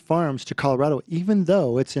and farms to Colorado, even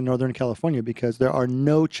though it's in Northern California, because there are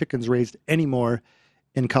no chickens raised anymore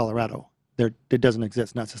in Colorado. It doesn't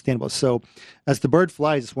exist, not sustainable. So as the bird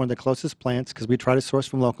flies, it's one of the closest plants because we try to source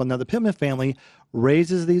from local. Now, the Pittman family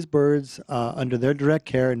raises these birds under their direct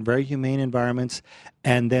care in very humane environments,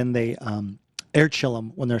 and then they air chill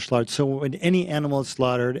them when they're slaughtered. So when any animal is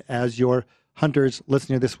slaughtered, as your hunters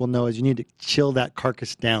listening to this will know, is you need to chill that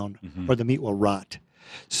carcass down or the meat will rot.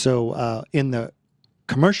 So in the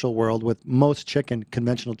commercial world with most chicken,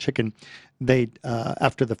 conventional chicken, they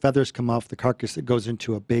after the feathers come off the carcass, it goes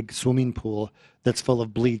into a big swimming pool that's full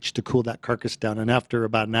of bleach to cool that carcass down. And after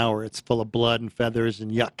about an hour, it's full of blood and feathers and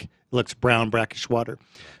yuck. It looks brown, brackish water.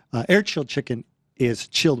 Air chilled chicken is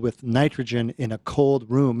chilled with nitrogen in a cold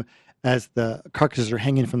room as the carcasses are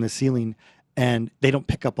hanging from the ceiling, and they don't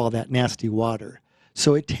pick up all that nasty water.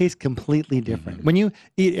 So it tastes completely different. When you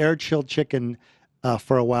eat air-chilled chicken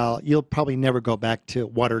for a while, you'll probably never go back to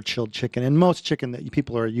water-chilled chicken. And most chicken that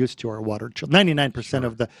people are used to are water-chilled. 99%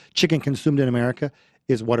 of the chicken consumed in America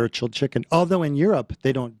is water-chilled chicken. Although in Europe,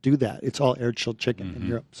 they don't do that. It's all air-chilled chicken in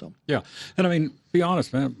Europe. So yeah, and I mean, be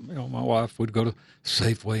honest, man. My wife would go to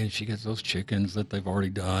Safeway and she gets those chickens that they've already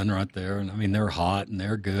done right there, and I mean, they're hot and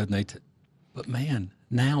they're good. And but man,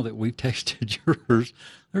 now that we've tasted yours,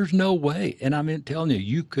 there's no way. And I mean, telling you,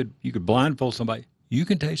 you could blindfold somebody. You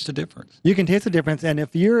can taste the difference. You can taste the difference. And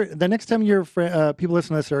if the next time your people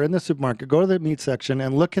listening to this are in the supermarket, go to the meat section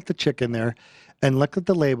and look at the chicken there and look at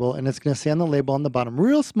the label. And it's going to say on the label on the bottom,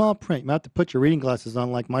 real small print. You might have to put your reading glasses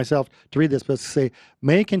on like myself to read this, but it's say,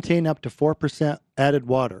 may contain up to 4% added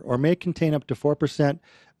water or may contain up to 4%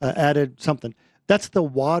 added something. That's the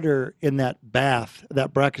water in that bath,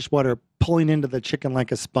 that brackish water pulling into the chicken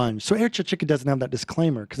like a sponge. So air-chilled chicken doesn't have that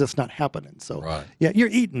disclaimer because it's not happening. So yeah, you're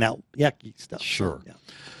eating that yucky stuff. Sure. So, yeah.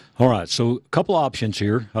 All right. So a couple options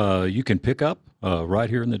here. You can pick up right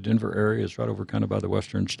here in the Denver area. It's right over kind of by the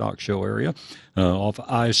Western Stock Show area. Off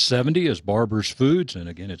I-70 is Barber's Foods. And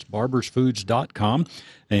again, it's barbersfoods.com.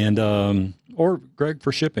 And, or Greg,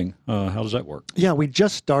 for shipping, how does that work? Yeah, we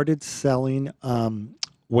just started selling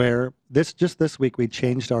where this week we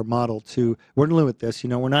changed our model to, we're new at this,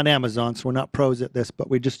 we're not Amazon, so we're not pros at this, but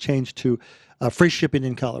we just changed to free shipping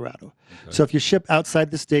in Colorado. Okay. So if you ship outside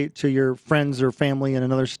the state to your friends or family in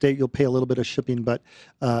another state, you'll pay a little bit of shipping, but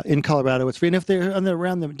in Colorado it's free. And if they're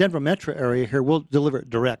around the Denver metro area here, we'll deliver it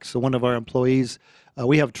direct. So one of our employees,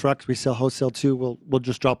 we have trucks we sell wholesale too. We'll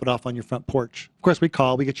just drop it off on your front porch. Of course, we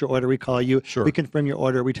get your order, we call you, we confirm your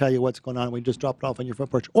order, we tell you what's going on, and we just drop it off on your front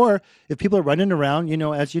porch. Or if people are running around,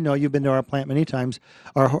 as you've been to our plant many times,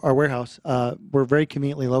 our warehouse, we're very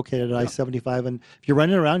conveniently located at I-75, and if you're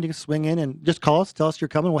running around, you can swing in and just call us, tell us you're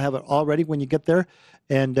coming. We'll have it all ready when you get there,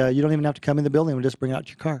 and you don't even have to come in the building. We'll just bring it out to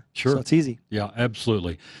your car. Sure. So it's easy. Yeah,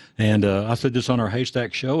 absolutely. And I said this on our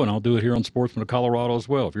Haystack show, and I'll do it here on Sportsman of Colorado as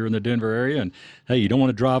well. If you're in the Denver area and, hey, you don't want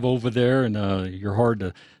to drive over there and you're hard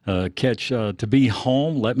to catch to be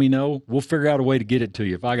home, let me know. We'll figure out a way to get it to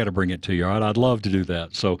you if I got to bring it to you. All right, I'd love to do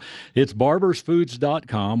that. So it's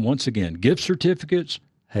barbersfoods.com. Once again, gift certificates.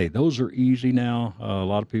 Hey, those are easy now. A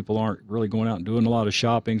lot of people aren't really going out and doing a lot of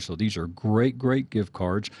shopping, so these are great, great gift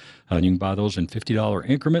cards. And you can buy those in $50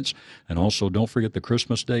 increments. And also, don't forget the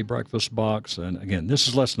Christmas Day breakfast box. And again, this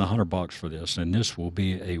is less than $100 for this, and this will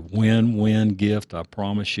be a win-win gift, I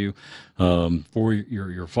promise you, for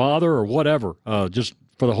your father or whatever. Just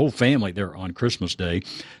for the whole family there on Christmas Day.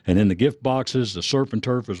 And in the gift boxes, the surf and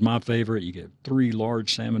turf is my favorite. You get 3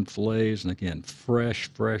 large salmon fillets, and again, fresh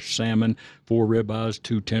salmon, 4 ribeyes,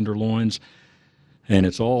 2 tenderloins. And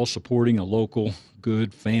it's all supporting a local,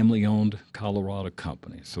 good, family-owned Colorado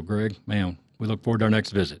company. So, Greg, man, we look forward to our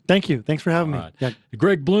next visit. Thank you. Thanks for having me. Yeah.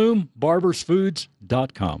 Greg Bloom,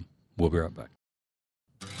 barbersfoods.com. We'll be right back.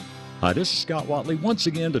 Hi, this is Scott Watley once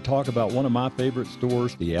again to talk about one of my favorite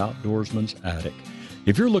stores, the Outdoorsman's Attic.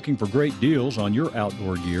 If you're looking for great deals on your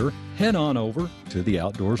outdoor gear, head on over to the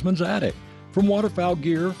Outdoorsman's Attic. From waterfowl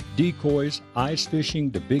gear, decoys, ice fishing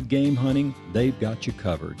to big game hunting, they've got you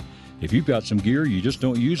covered. If you've got some gear you just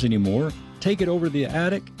don't use anymore, take it over to the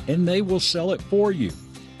attic and they will sell it for you.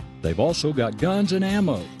 They've also got guns and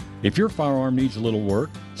ammo. If your firearm needs a little work,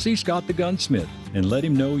 see Scott the Gunsmith and let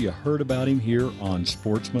him know you heard about him here on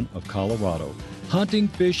Sportsman of Colorado. Hunting,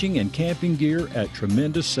 fishing, and camping gear at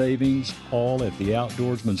tremendous savings, all at the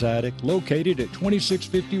Outdoorsman's Attic, located at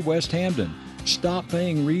 2650 West Hampden. Stop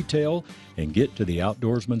paying retail and get to the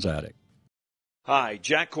Outdoorsman's Attic. Hi,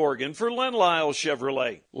 Jack Corrigan for Len Lyle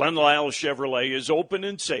Chevrolet. Len Lyle Chevrolet is open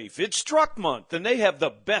and safe. It's truck month, and they have the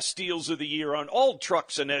best deals of the year on all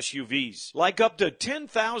trucks and SUVs, like up to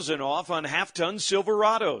 $10,000 off on half-ton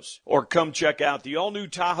Silverados. Or come check out the all-new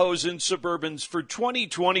Tahoes and Suburbans for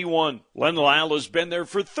 2021. Len Lyle has been there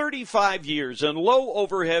for 35 years, and low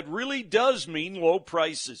overhead really does mean low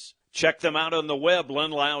prices. Check them out on the web,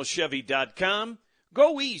 lenlylechevy.com.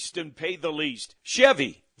 Go east and pay the least.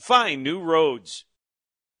 Chevy. Find new roads.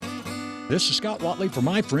 This is Scott Watley for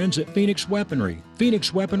my friends at Phoenix Weaponry.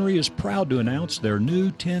 Phoenix Weaponry is proud to announce their new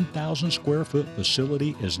 10,000 square foot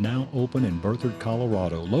facility is now open in Berthoud,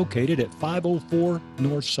 Colorado, located at 504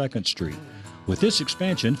 North 2nd Street. With this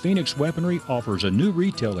expansion, Phoenix Weaponry offers a new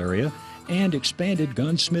retail area and expanded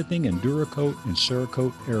gunsmithing and Duracoat and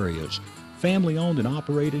Cerakote areas. Family-owned and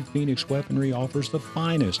operated, Phoenix Weaponry offers the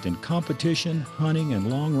finest in competition, hunting, and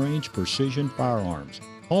long-range precision firearms.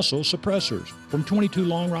 Also, suppressors, from .22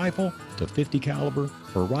 long rifle to .50 caliber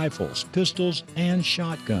for rifles, pistols, and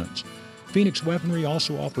shotguns. Phoenix Weaponry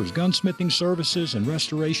also offers gunsmithing services and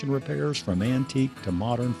restoration repairs from antique to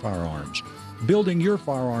modern firearms, building your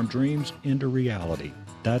firearm dreams into reality.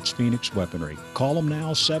 That's Phoenix Weaponry. Call them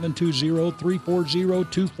now,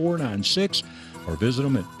 720-340-2496, or visit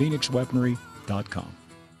them at phoenixweaponry.com.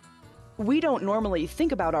 We don't normally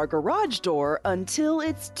think about our garage door until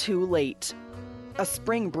it's too late. A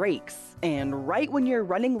spring breaks, and right when you're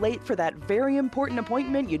running late for that very important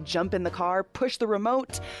appointment, you jump in the car, push the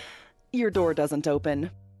remote, your door doesn't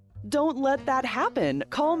open. Don't let that happen.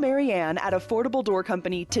 Call Marianne at Affordable Door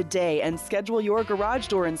Company today and schedule your garage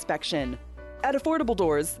door inspection. At Affordable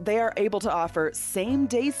Doors, they are able to offer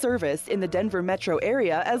same-day service in the Denver metro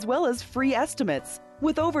area as well as free estimates.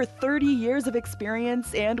 With over 30 years of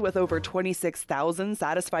experience and with over 26,000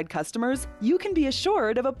 satisfied customers, you can be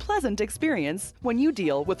assured of a pleasant experience when you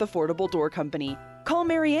deal with Affordable Door Company. Call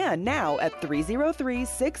Marianne now at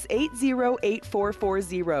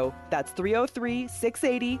 303-680-8440. That's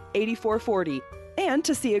 303-680-8440. And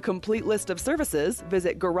to see a complete list of services,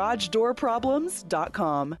 visit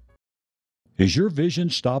garagedoorproblems.com. Is your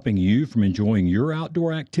vision stopping you from enjoying your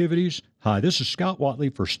outdoor activities? Hi, this is Scott Watley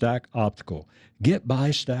for Stack Optical. Get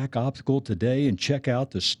by Stack Optical today and check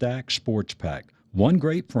out the Stack Sports Pack. One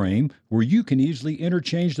great frame where you can easily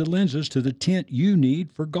interchange the lenses to the tint you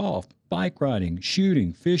need for golf, bike riding,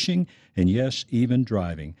 shooting, fishing, and yes, even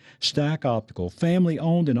driving. Stack Optical, family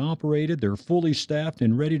owned and operated. They're fully staffed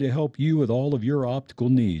and ready to help you with all of your optical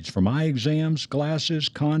needs, from eye exams, glasses,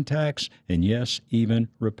 contacts, and yes, even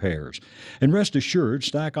repairs. And rest assured,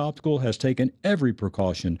 Stack Optical has taken every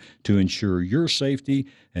precaution to ensure your safety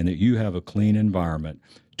and that you have a clean environment.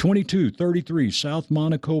 2233 South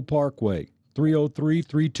Monaco Parkway.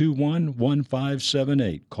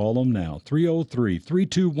 303-321-1578. Call them now.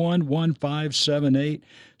 303-321-1578.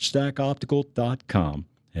 StackOptical.com.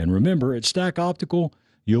 And remember, at Stack Optical,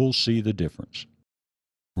 you'll see the difference.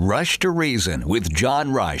 Rush to Reason with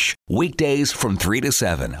John Rush. Weekdays from 3 to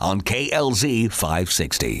 7 on KLZ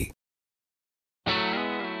 560.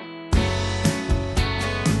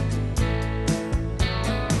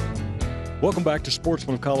 Welcome back to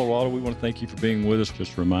Sportsman of Colorado. We want to thank you for being with us.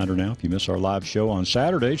 Just a reminder now, if you miss our live show on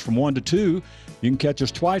Saturdays from 1 to 2, you can catch us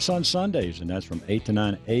twice on Sundays, and that's from 8 to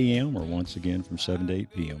 9 a.m. or once again from 7 to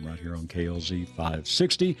 8 p.m. right here on KLZ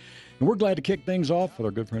 560. And we're glad to kick things off with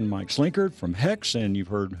our good friend Mike Slinkard from Hex, and you've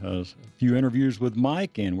heard a few interviews with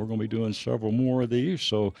Mike, and we're going to be doing several more of these.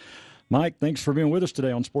 So, Mike, thanks for being with us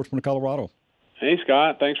today on Sportsman of Colorado. Hey,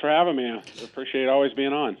 Scott. Thanks for having me. I appreciate always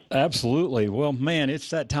being on. Absolutely. Well, man, it's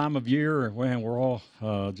that time of year when we're all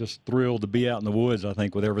just thrilled to be out in the woods, I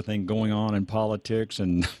think, with everything going on in politics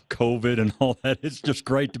and COVID and all that. It's just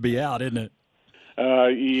great to be out, isn't it?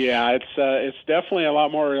 Yeah, it's definitely a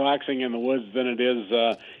lot more relaxing in the woods than it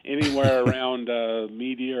is anywhere around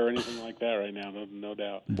media or anything like that right now, no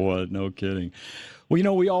doubt. Boy, no kidding. Well, you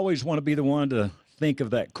know, we always want to be the one to think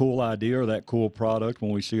of that cool idea or that cool product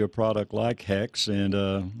when we see a product like Hex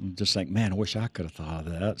and just think, man, I wish I could have thought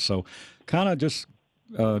of that. So kind of just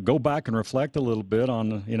go back and reflect a little bit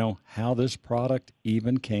on, you know, how this product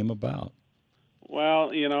even came about.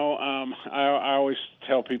 Well, you know, I always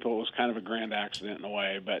tell people it was kind of a grand accident in a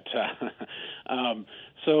way, but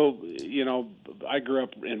so, you know, I grew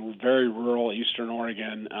up in very rural eastern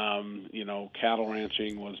Oregon. You know, cattle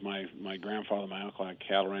ranching was my grandfather, my uncle had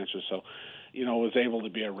cattle ranches, so, you know, was able to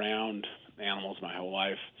be around animals my whole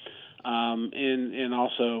life. And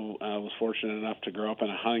also was fortunate enough to grow up in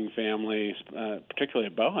a hunting family, particularly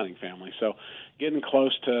a bow hunting family. So getting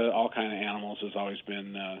close to all kind of animals has always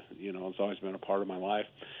been, you know, it's always been a part of my life.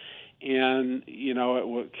 And, you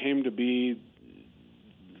know, it came to be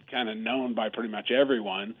kind of known by pretty much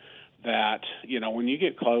everyone that, you know, when you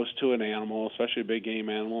get close to an animal, especially a big game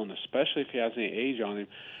animal, and especially if he has any age on him,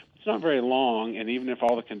 it's not very long, and even if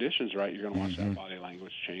all the conditions are right, you're going to watch that body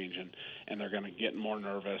language change, and they're going to get more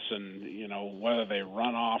nervous, and, you know, whether they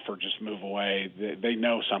run off or just move away, they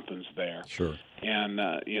know something's there. Sure. And,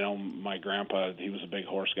 you know, my grandpa, he was a big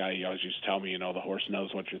horse guy. He always used to tell me, you know, the horse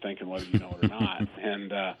knows what you're thinking, whether you know it or not.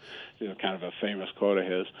 And, you know, kind of a famous quote of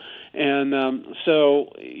his. And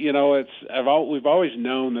so, you know, we've always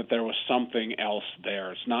known that there was something else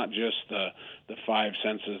there. It's not just the five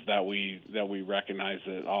senses that we recognize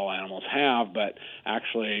that all animals have, but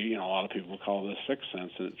actually, you know, a lot of people call this sixth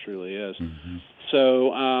sense, and it truly is. Mm-hmm.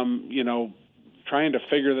 So, you know, trying to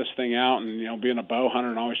figure this thing out, and, you know, being a bow hunter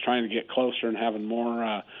and always trying to get closer and having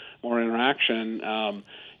more interaction,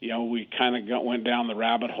 you know, we kind of went down the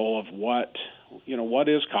rabbit hole of what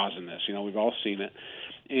is causing this. You know, we've all seen it.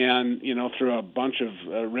 And, through a bunch of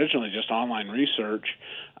originally just online research,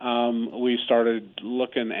 we started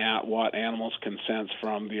looking at what animals can sense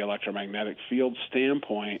from the electromagnetic field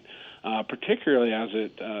standpoint, particularly as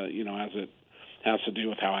it has to do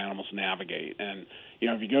with how animals navigate. And,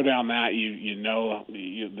 if you go down that,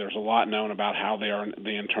 there's a lot known about how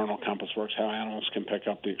the internal compass works, how animals can pick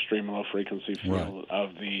up the extreme low frequency field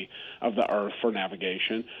of the Earth for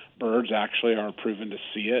navigation. Birds actually are proven to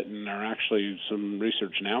see it, and there are actually some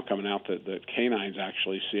research now coming out that canines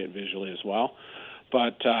actually see it visually as well.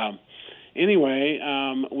 But anyway,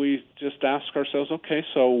 we just ask ourselves, okay,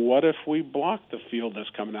 so what if we block the field that's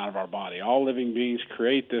coming out of our body? All living beings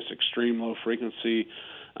create this extreme low frequency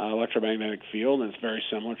electromagnetic field, and it's very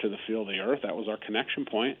similar to the field of the Earth. That was our connection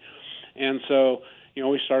point. And so,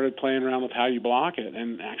 we started playing around with how you block it.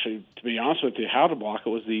 And actually, to be honest with you, how to block it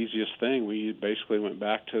was the easiest thing. We basically went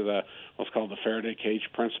back to what's called the Faraday cage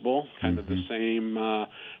principle, kind of the same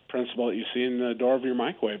principle that you see in the door of your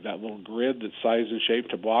microwave, that little grid that's sized and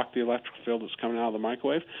shaped to block the electric field that's coming out of the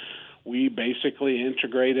microwave. We basically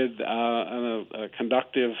integrated a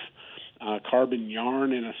conductive carbon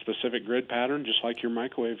yarn in a specific grid pattern, just like your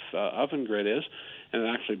microwave oven grid is, and it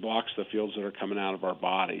actually blocks the fields that are coming out of our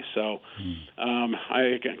body. So,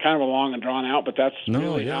 I kind of a long and drawn out, but that's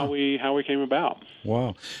how we came about.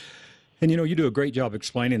 Wow. And, you do a great job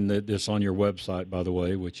explaining this on your website, by the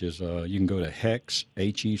way, which is you can go to HECS,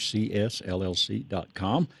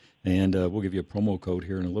 HECSLLC.com, and we'll give you a promo code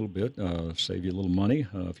here in a little bit, save you a little money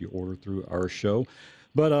if you order through our show.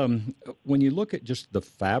 But when you look at just the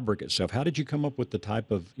fabric itself, how did you come up with the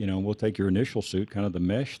type of, we'll take your initial suit, kind of the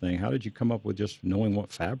mesh thing. How did you come up with just knowing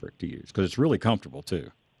what fabric to use? Because it's really comfortable,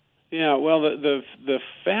 too. Yeah, well, the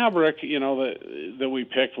fabric, that we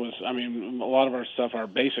picked was, a lot of our stuff, our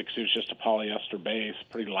basic suit is just a polyester base,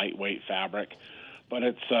 pretty lightweight fabric. But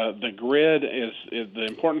it's the grid is the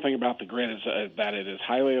important thing about the grid is that it is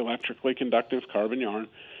highly electrically conductive carbon yarn.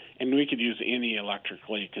 And we could use any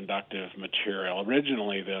electrically conductive material.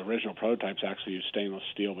 Originally, the original prototypes actually used stainless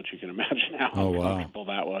steel, but you can imagine how uncomfortable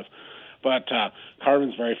that was. But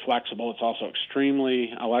carbon's very flexible. It's also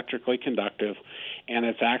extremely electrically conductive, and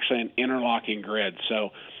it's actually an interlocking grid.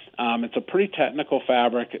 So it's a pretty technical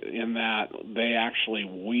fabric in that they actually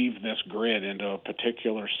weave this grid into a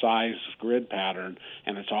particular size grid pattern,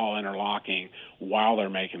 and it's all interlocking while they're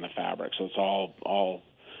making the fabric. So it's all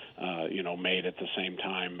made at the same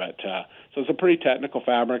time. But so it's a pretty technical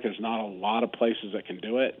fabric. There's not a lot of places that can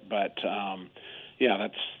do it, but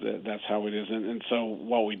that's how it is. And so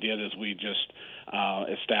what we did is we just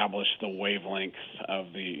established the wavelength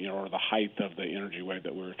of the or the height of the energy wave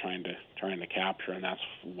that we were trying to capture, and that's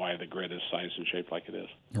why the grid is sized and shaped like it is.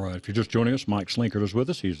 All right. If you're just joining us, Mike Slinkert is with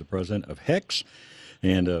us. He's the president of HECS,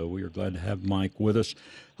 and we are glad to have Mike with us.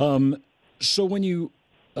 So when you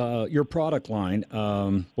your product line,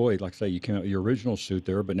 like I say, you came out with your original suit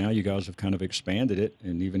there, but now you guys have kind of expanded it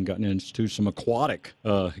and even gotten into some aquatic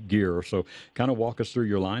gear. So kind of walk us through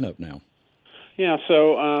your lineup now. Yeah,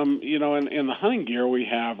 so, in the hunting gear, we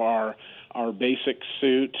have our basic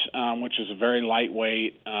suit, which is a very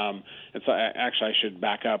lightweight. It's actually, I should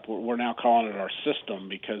back up. We're now calling it our system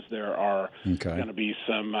because there are going to be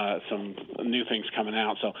some new things coming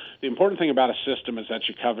out. So the important thing about a system is that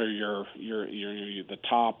you cover your the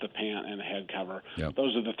top, the pant, and the head cover. Yep.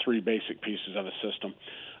 Those are the three basic pieces of a system.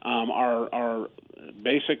 Our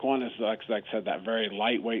basic one is, like I said, that very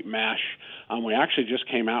lightweight mesh. We actually just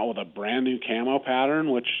came out with a brand new camo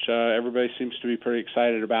pattern, which everybody seems to be pretty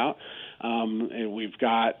excited about. We've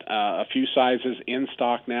got a few sizes in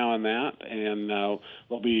stock now in that, and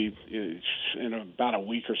they'll be in about a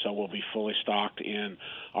week or so. We'll be fully stocked in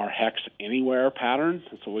our HECS Anywhere pattern.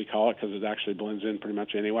 That's what we call it because it actually blends in pretty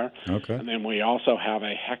much anywhere. Okay. And then we also have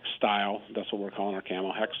a HECS style. That's what we're calling our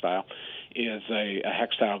camo. HECS style is a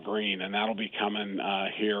HECS style green, and that'll be coming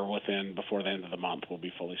here before the end of the month. We'll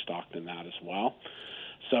be fully stocked in that as well.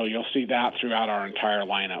 So you'll see that throughout our entire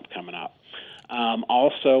lineup coming up.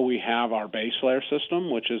 Also, we have our base layer system,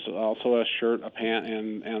 which is also a shirt, a pant,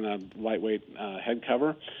 and a lightweight head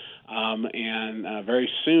cover. And very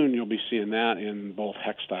soon you'll be seeing that in both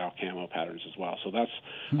HECS-style camo patterns as well. So that's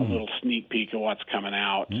a little sneak peek of what's coming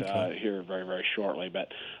out here very, very shortly.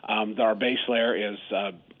 But our base layer is,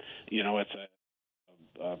 it's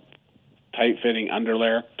a tight-fitting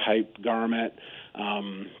underlayer type garment,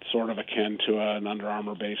 sort of akin to an Under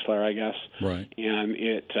Armour base layer, I guess. Right. And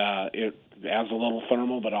it adds a little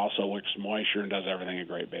thermal, but also wicks moisture and does everything a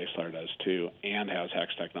great base layer does too, and has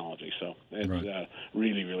HECS technology. So it's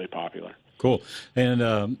really, really popular. Cool.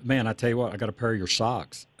 And man, I tell you what, I got a pair of your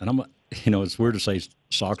socks, and it's weird to say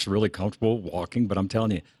socks are really comfortable walking, but I'm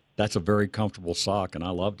telling you, that's a very comfortable sock, and I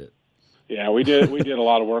loved it. Yeah, we did a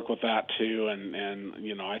lot of work with that too, and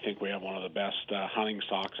you know, I think we have one of the best hunting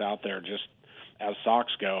socks out there, just as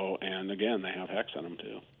socks go. And again, they have hex in them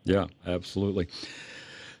too. Yeah, absolutely.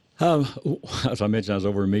 As I mentioned, I was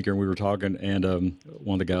over in Meeker and we were talking, and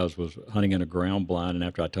one of the guys was hunting in a ground blind. And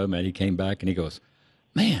after I told him that, he came back and he goes,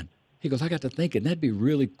 "Man," he goes, "I got to thinking that'd be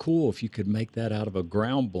really cool if you could make that out of a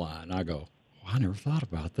ground blind." I go, "Well, I never thought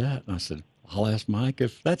about that." And I said, "I'll ask Mike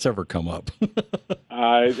if that's ever come up."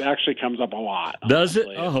 It actually comes up a lot. Does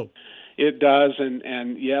honestly. it? Oh, it does.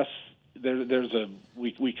 And yes,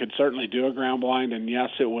 we could certainly do a ground blind, and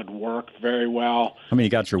yes, it would work very well. I mean,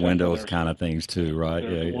 you got your windows kind of things too, right?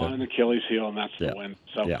 There's one Achilles heel, and that's the window.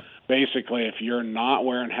 So basically, if you're not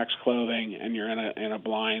wearing hex clothing and you're in a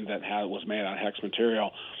blind that was made out of hex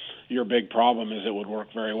material, your big problem is it would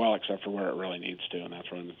work very well, except for where it really needs to, and that's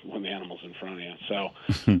when the animal's in front of you. So,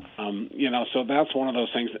 you know, so that's one of those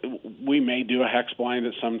things. We may do a hex blind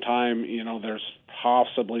at some time. You know, there's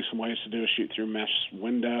possibly some ways to do a shoot-through mesh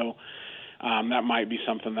window. That might be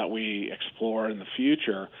something that we explore in the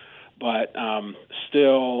future. But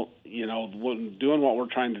still, you know, doing what we're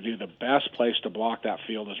trying to do, the best place to block that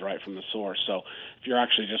field is right from the source. So if you're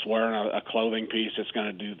actually just wearing a clothing piece, it's going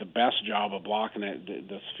to do the best job of blocking it.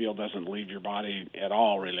 This field doesn't leave your body at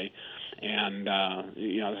all, really. And,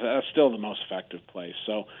 you know, that's still the most effective place.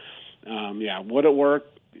 So, yeah, would it work?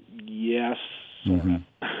 Yes. Yeah,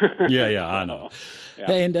 I know.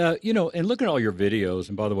 Yeah. And, you know, and looking at all your videos,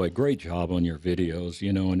 and by the way, great job on your videos,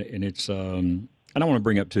 you know, and it's, and I want to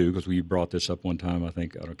bring up, too, because we brought this up one time, I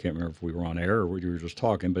think, I can't remember if we were on air or we were just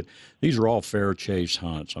talking, but these are all fair chase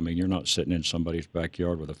hunts. I mean, you're not sitting in somebody's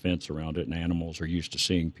backyard with a fence around it and animals are used to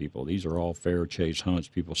seeing people. These are all fair chase hunts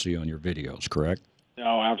people see on your videos, correct?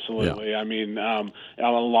 Oh, absolutely. Yeah. I mean, a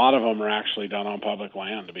lot of them are actually done on public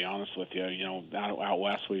land, to be honest with you. You know, out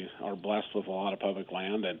west we are blessed with a lot of public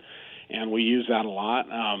land, and we use that a lot.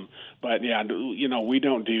 But, yeah, you know, we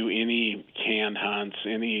don't do any canned hunts,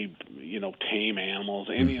 any, you know, tame animals,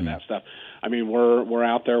 any of that stuff. I mean, we're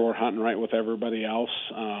out there, we're hunting right with everybody else.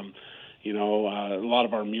 You know, a lot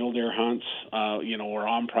of our mule deer hunts, you know, we're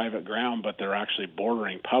on private ground, but they're actually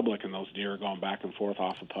bordering public, and those deer are going back and forth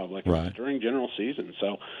off of public during general season.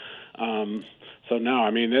 So, no,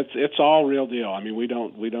 I mean, it's all real deal. I mean, we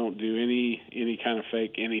don't do any kind of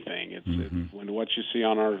fake anything. It's when what you see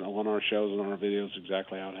on our shows and on our videos is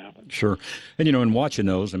exactly how it happens. Sure, and you know, in watching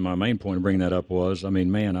those, and my main point of bringing that up was, I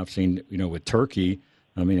mean, man, I've seen, you know, with turkey.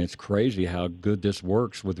 I mean, it's crazy how good this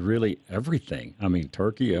works with really everything. I mean,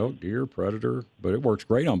 turkey, elk, deer, predator, but it works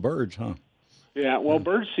great on birds, huh? Yeah, well,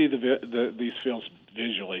 birds see these fields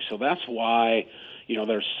visually, so that's why, you know,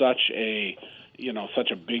 there's such a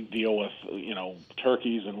big deal with, you know,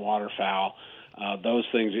 turkeys and waterfowl. Those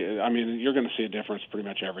things, I mean, you're going to see a difference pretty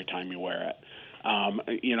much every time you wear it.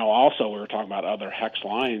 You know, also we were talking about other hex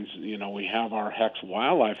lines. You know, we have our hex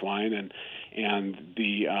wildlife line, and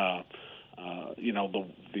the you know,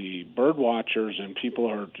 the bird watchers and people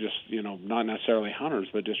are just, you know, not necessarily hunters,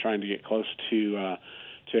 but just trying to get close to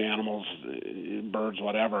animals, birds,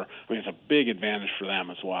 whatever. I mean, it's a big advantage for them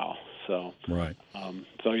as well. So,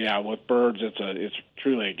 so yeah, with birds, it's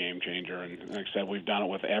truly a game changer. And like I said, we've done it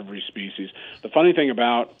with every species. The funny thing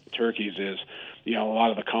about turkeys is, you know, a lot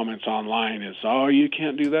of the comments online is, "Oh, you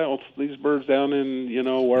can't do that with these birds down in, you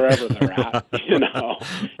know, wherever they're at," you know.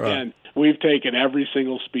 And we've taken every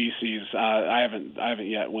single species. I haven't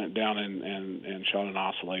yet went down and shot an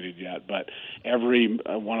ocellated yet, but every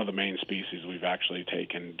one of the main species we've actually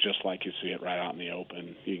taken, just like you see it right out in the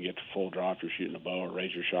open. You can get to full draw if you're shooting a bow or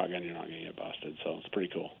raise your shotgun. You're not going to get busted, so it's pretty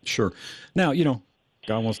cool. Sure. Now, you know,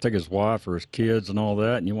 guy wants to take his wife or his kids and all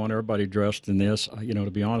that, and you want everybody dressed in this. You know,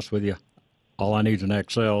 to be honest with you, all I need is an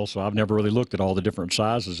XL, so I've never really looked at all the different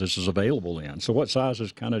sizes this is available in. So what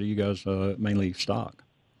sizes kind of do you guys mainly stock?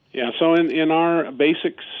 Yeah, so in our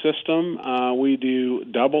basic system, we do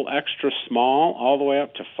double extra small all the way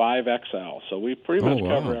up to 5XL. So we pretty much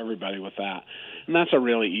cover everybody with that. And that's a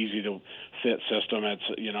really easy to fit system. It's,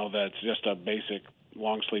 you know, that's just a basic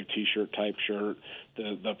long sleeve T-shirt type shirt.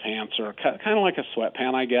 The pants are kind of like a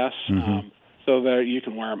sweatpant, I guess. So that you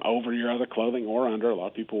can wear them over your other clothing or under. A lot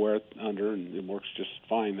of people wear it under, and it works just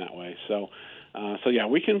fine that way. So yeah,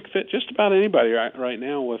 we can fit just about anybody right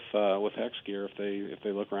now with Hex gear if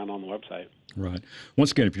they look around on the website. Right.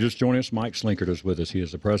 Once again, if you're just joining us, Mike Slinkert is with us. He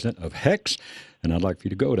is the president of Hex, and I'd like for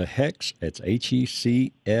you to go to Hex. It's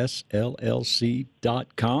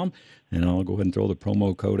HECSLLC.com, and I'll go ahead and throw the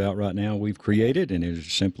promo code out right now we've created, and it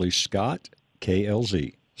is simply Scott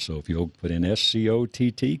KLZ. So if you'll put in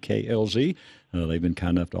SCOTTKLZ, they've been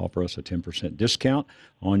kind enough to offer us a 10% discount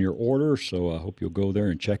on your order. So I hope you'll go there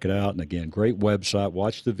and check it out. And again, great website.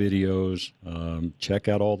 Watch the videos. Check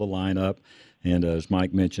out all the lineup. And as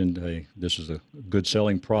Mike mentioned, hey, this is a good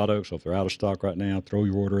selling product. So if they're out of stock right now, throw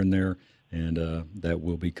your order in there, and that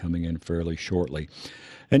will be coming in fairly shortly.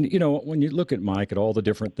 And, you know, when you look at Mike, at all the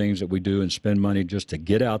different things that we do and spend money just to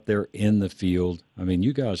get out there in the field, I mean,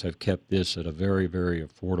 you guys have kept this at a very, very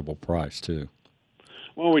affordable price, too.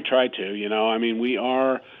 Well, we try to, you know. I mean, we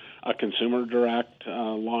are a consumer direct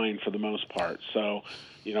line for the most part. So,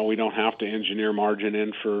 you know, we don't have to engineer margin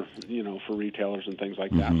in for, you know, for retailers and things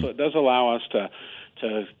like that. So it does allow us to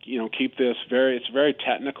you know, keep this it's a very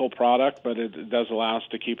technical product, but it does allow us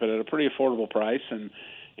to keep it at a pretty affordable price. And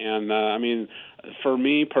I mean, for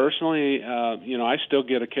me personally, you know, I still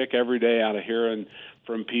get a kick every day out of hearing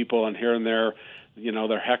from people and hearing their, you know,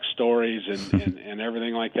 their hex stories and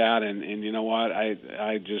everything like that. And you know what,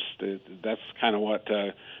 I just that's kind of what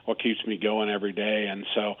keeps me going every day. And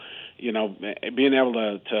so, you know, being able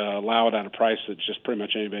to allow it at a price that just pretty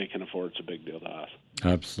much anybody can afford, it's a big deal to us.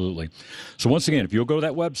 Absolutely. So once again, if you'll go to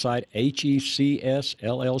that website,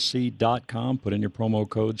 HECSLLC.com, put in your promo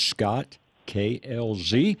code Scott,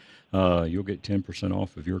 KLZ, you'll get 10%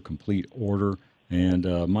 off of your complete order.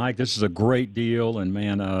 And, Mike, this is a great deal. And,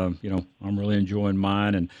 man, you know, I'm really enjoying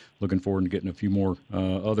mine and looking forward to getting a few more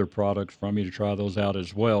other products from you to try those out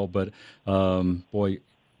as well. But, boy,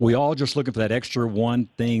 we all just looking for that extra one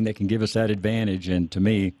thing that can give us that advantage. And to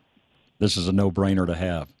me, this is a no-brainer to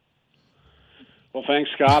have. Well, thanks,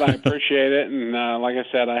 Scott. I appreciate it. And like I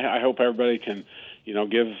said, I hope everybody can, you know,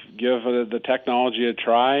 give the technology a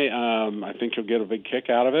try. I think you'll get a big kick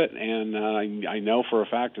out of it, and I know for a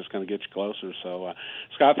fact it's going to get you closer. So,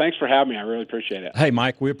 Scott, thanks for having me. I really appreciate it. Hey,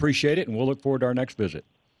 Mike, we appreciate it, and we'll look forward to our next visit.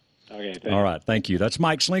 Okay, thanks. All right, thank you. That's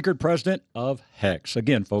Mike Slinkard, president of HEX.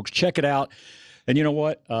 Again, folks, check it out. And you know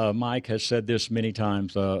what? Mike has said this many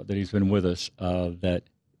times that he's been with us, that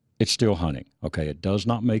it's still hunting. Okay, it does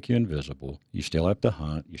not make you invisible. You still have to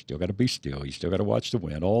hunt. You still got to be still. You still got to watch the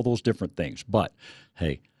wind, all those different things. But,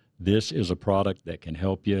 hey, this is a product that can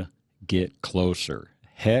help you get closer.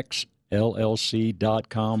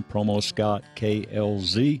 HEXLLC.com, promo Scott,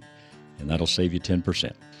 KLZ, and that'll save you 10%.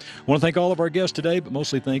 I want to thank all of our guests today, but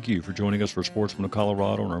mostly thank you for joining us for Sportsman of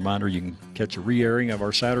Colorado. And a reminder, you can catch a re-airing of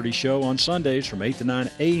our Saturday show on Sundays from 8 to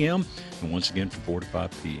 9 a.m. and once again from 4 to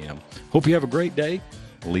 5 p.m. Hope you have a great day.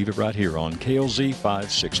 We'll leave it right here on KLZ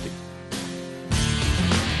 560.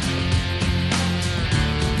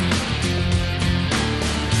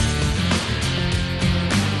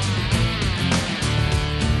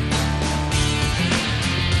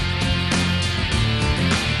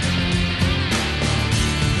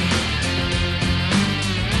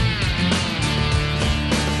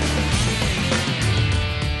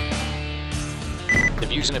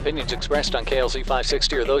 And opinions expressed on KLZ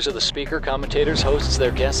 560 are those of the speaker, commentators, hosts,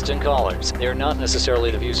 their guests, and callers. They are not necessarily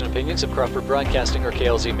the views and opinions of Crawford Broadcasting or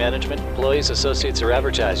KLZ management, employees, associates, or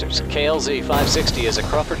advertisers. KLZ 560 is a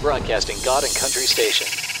Crawford Broadcasting God and Country station.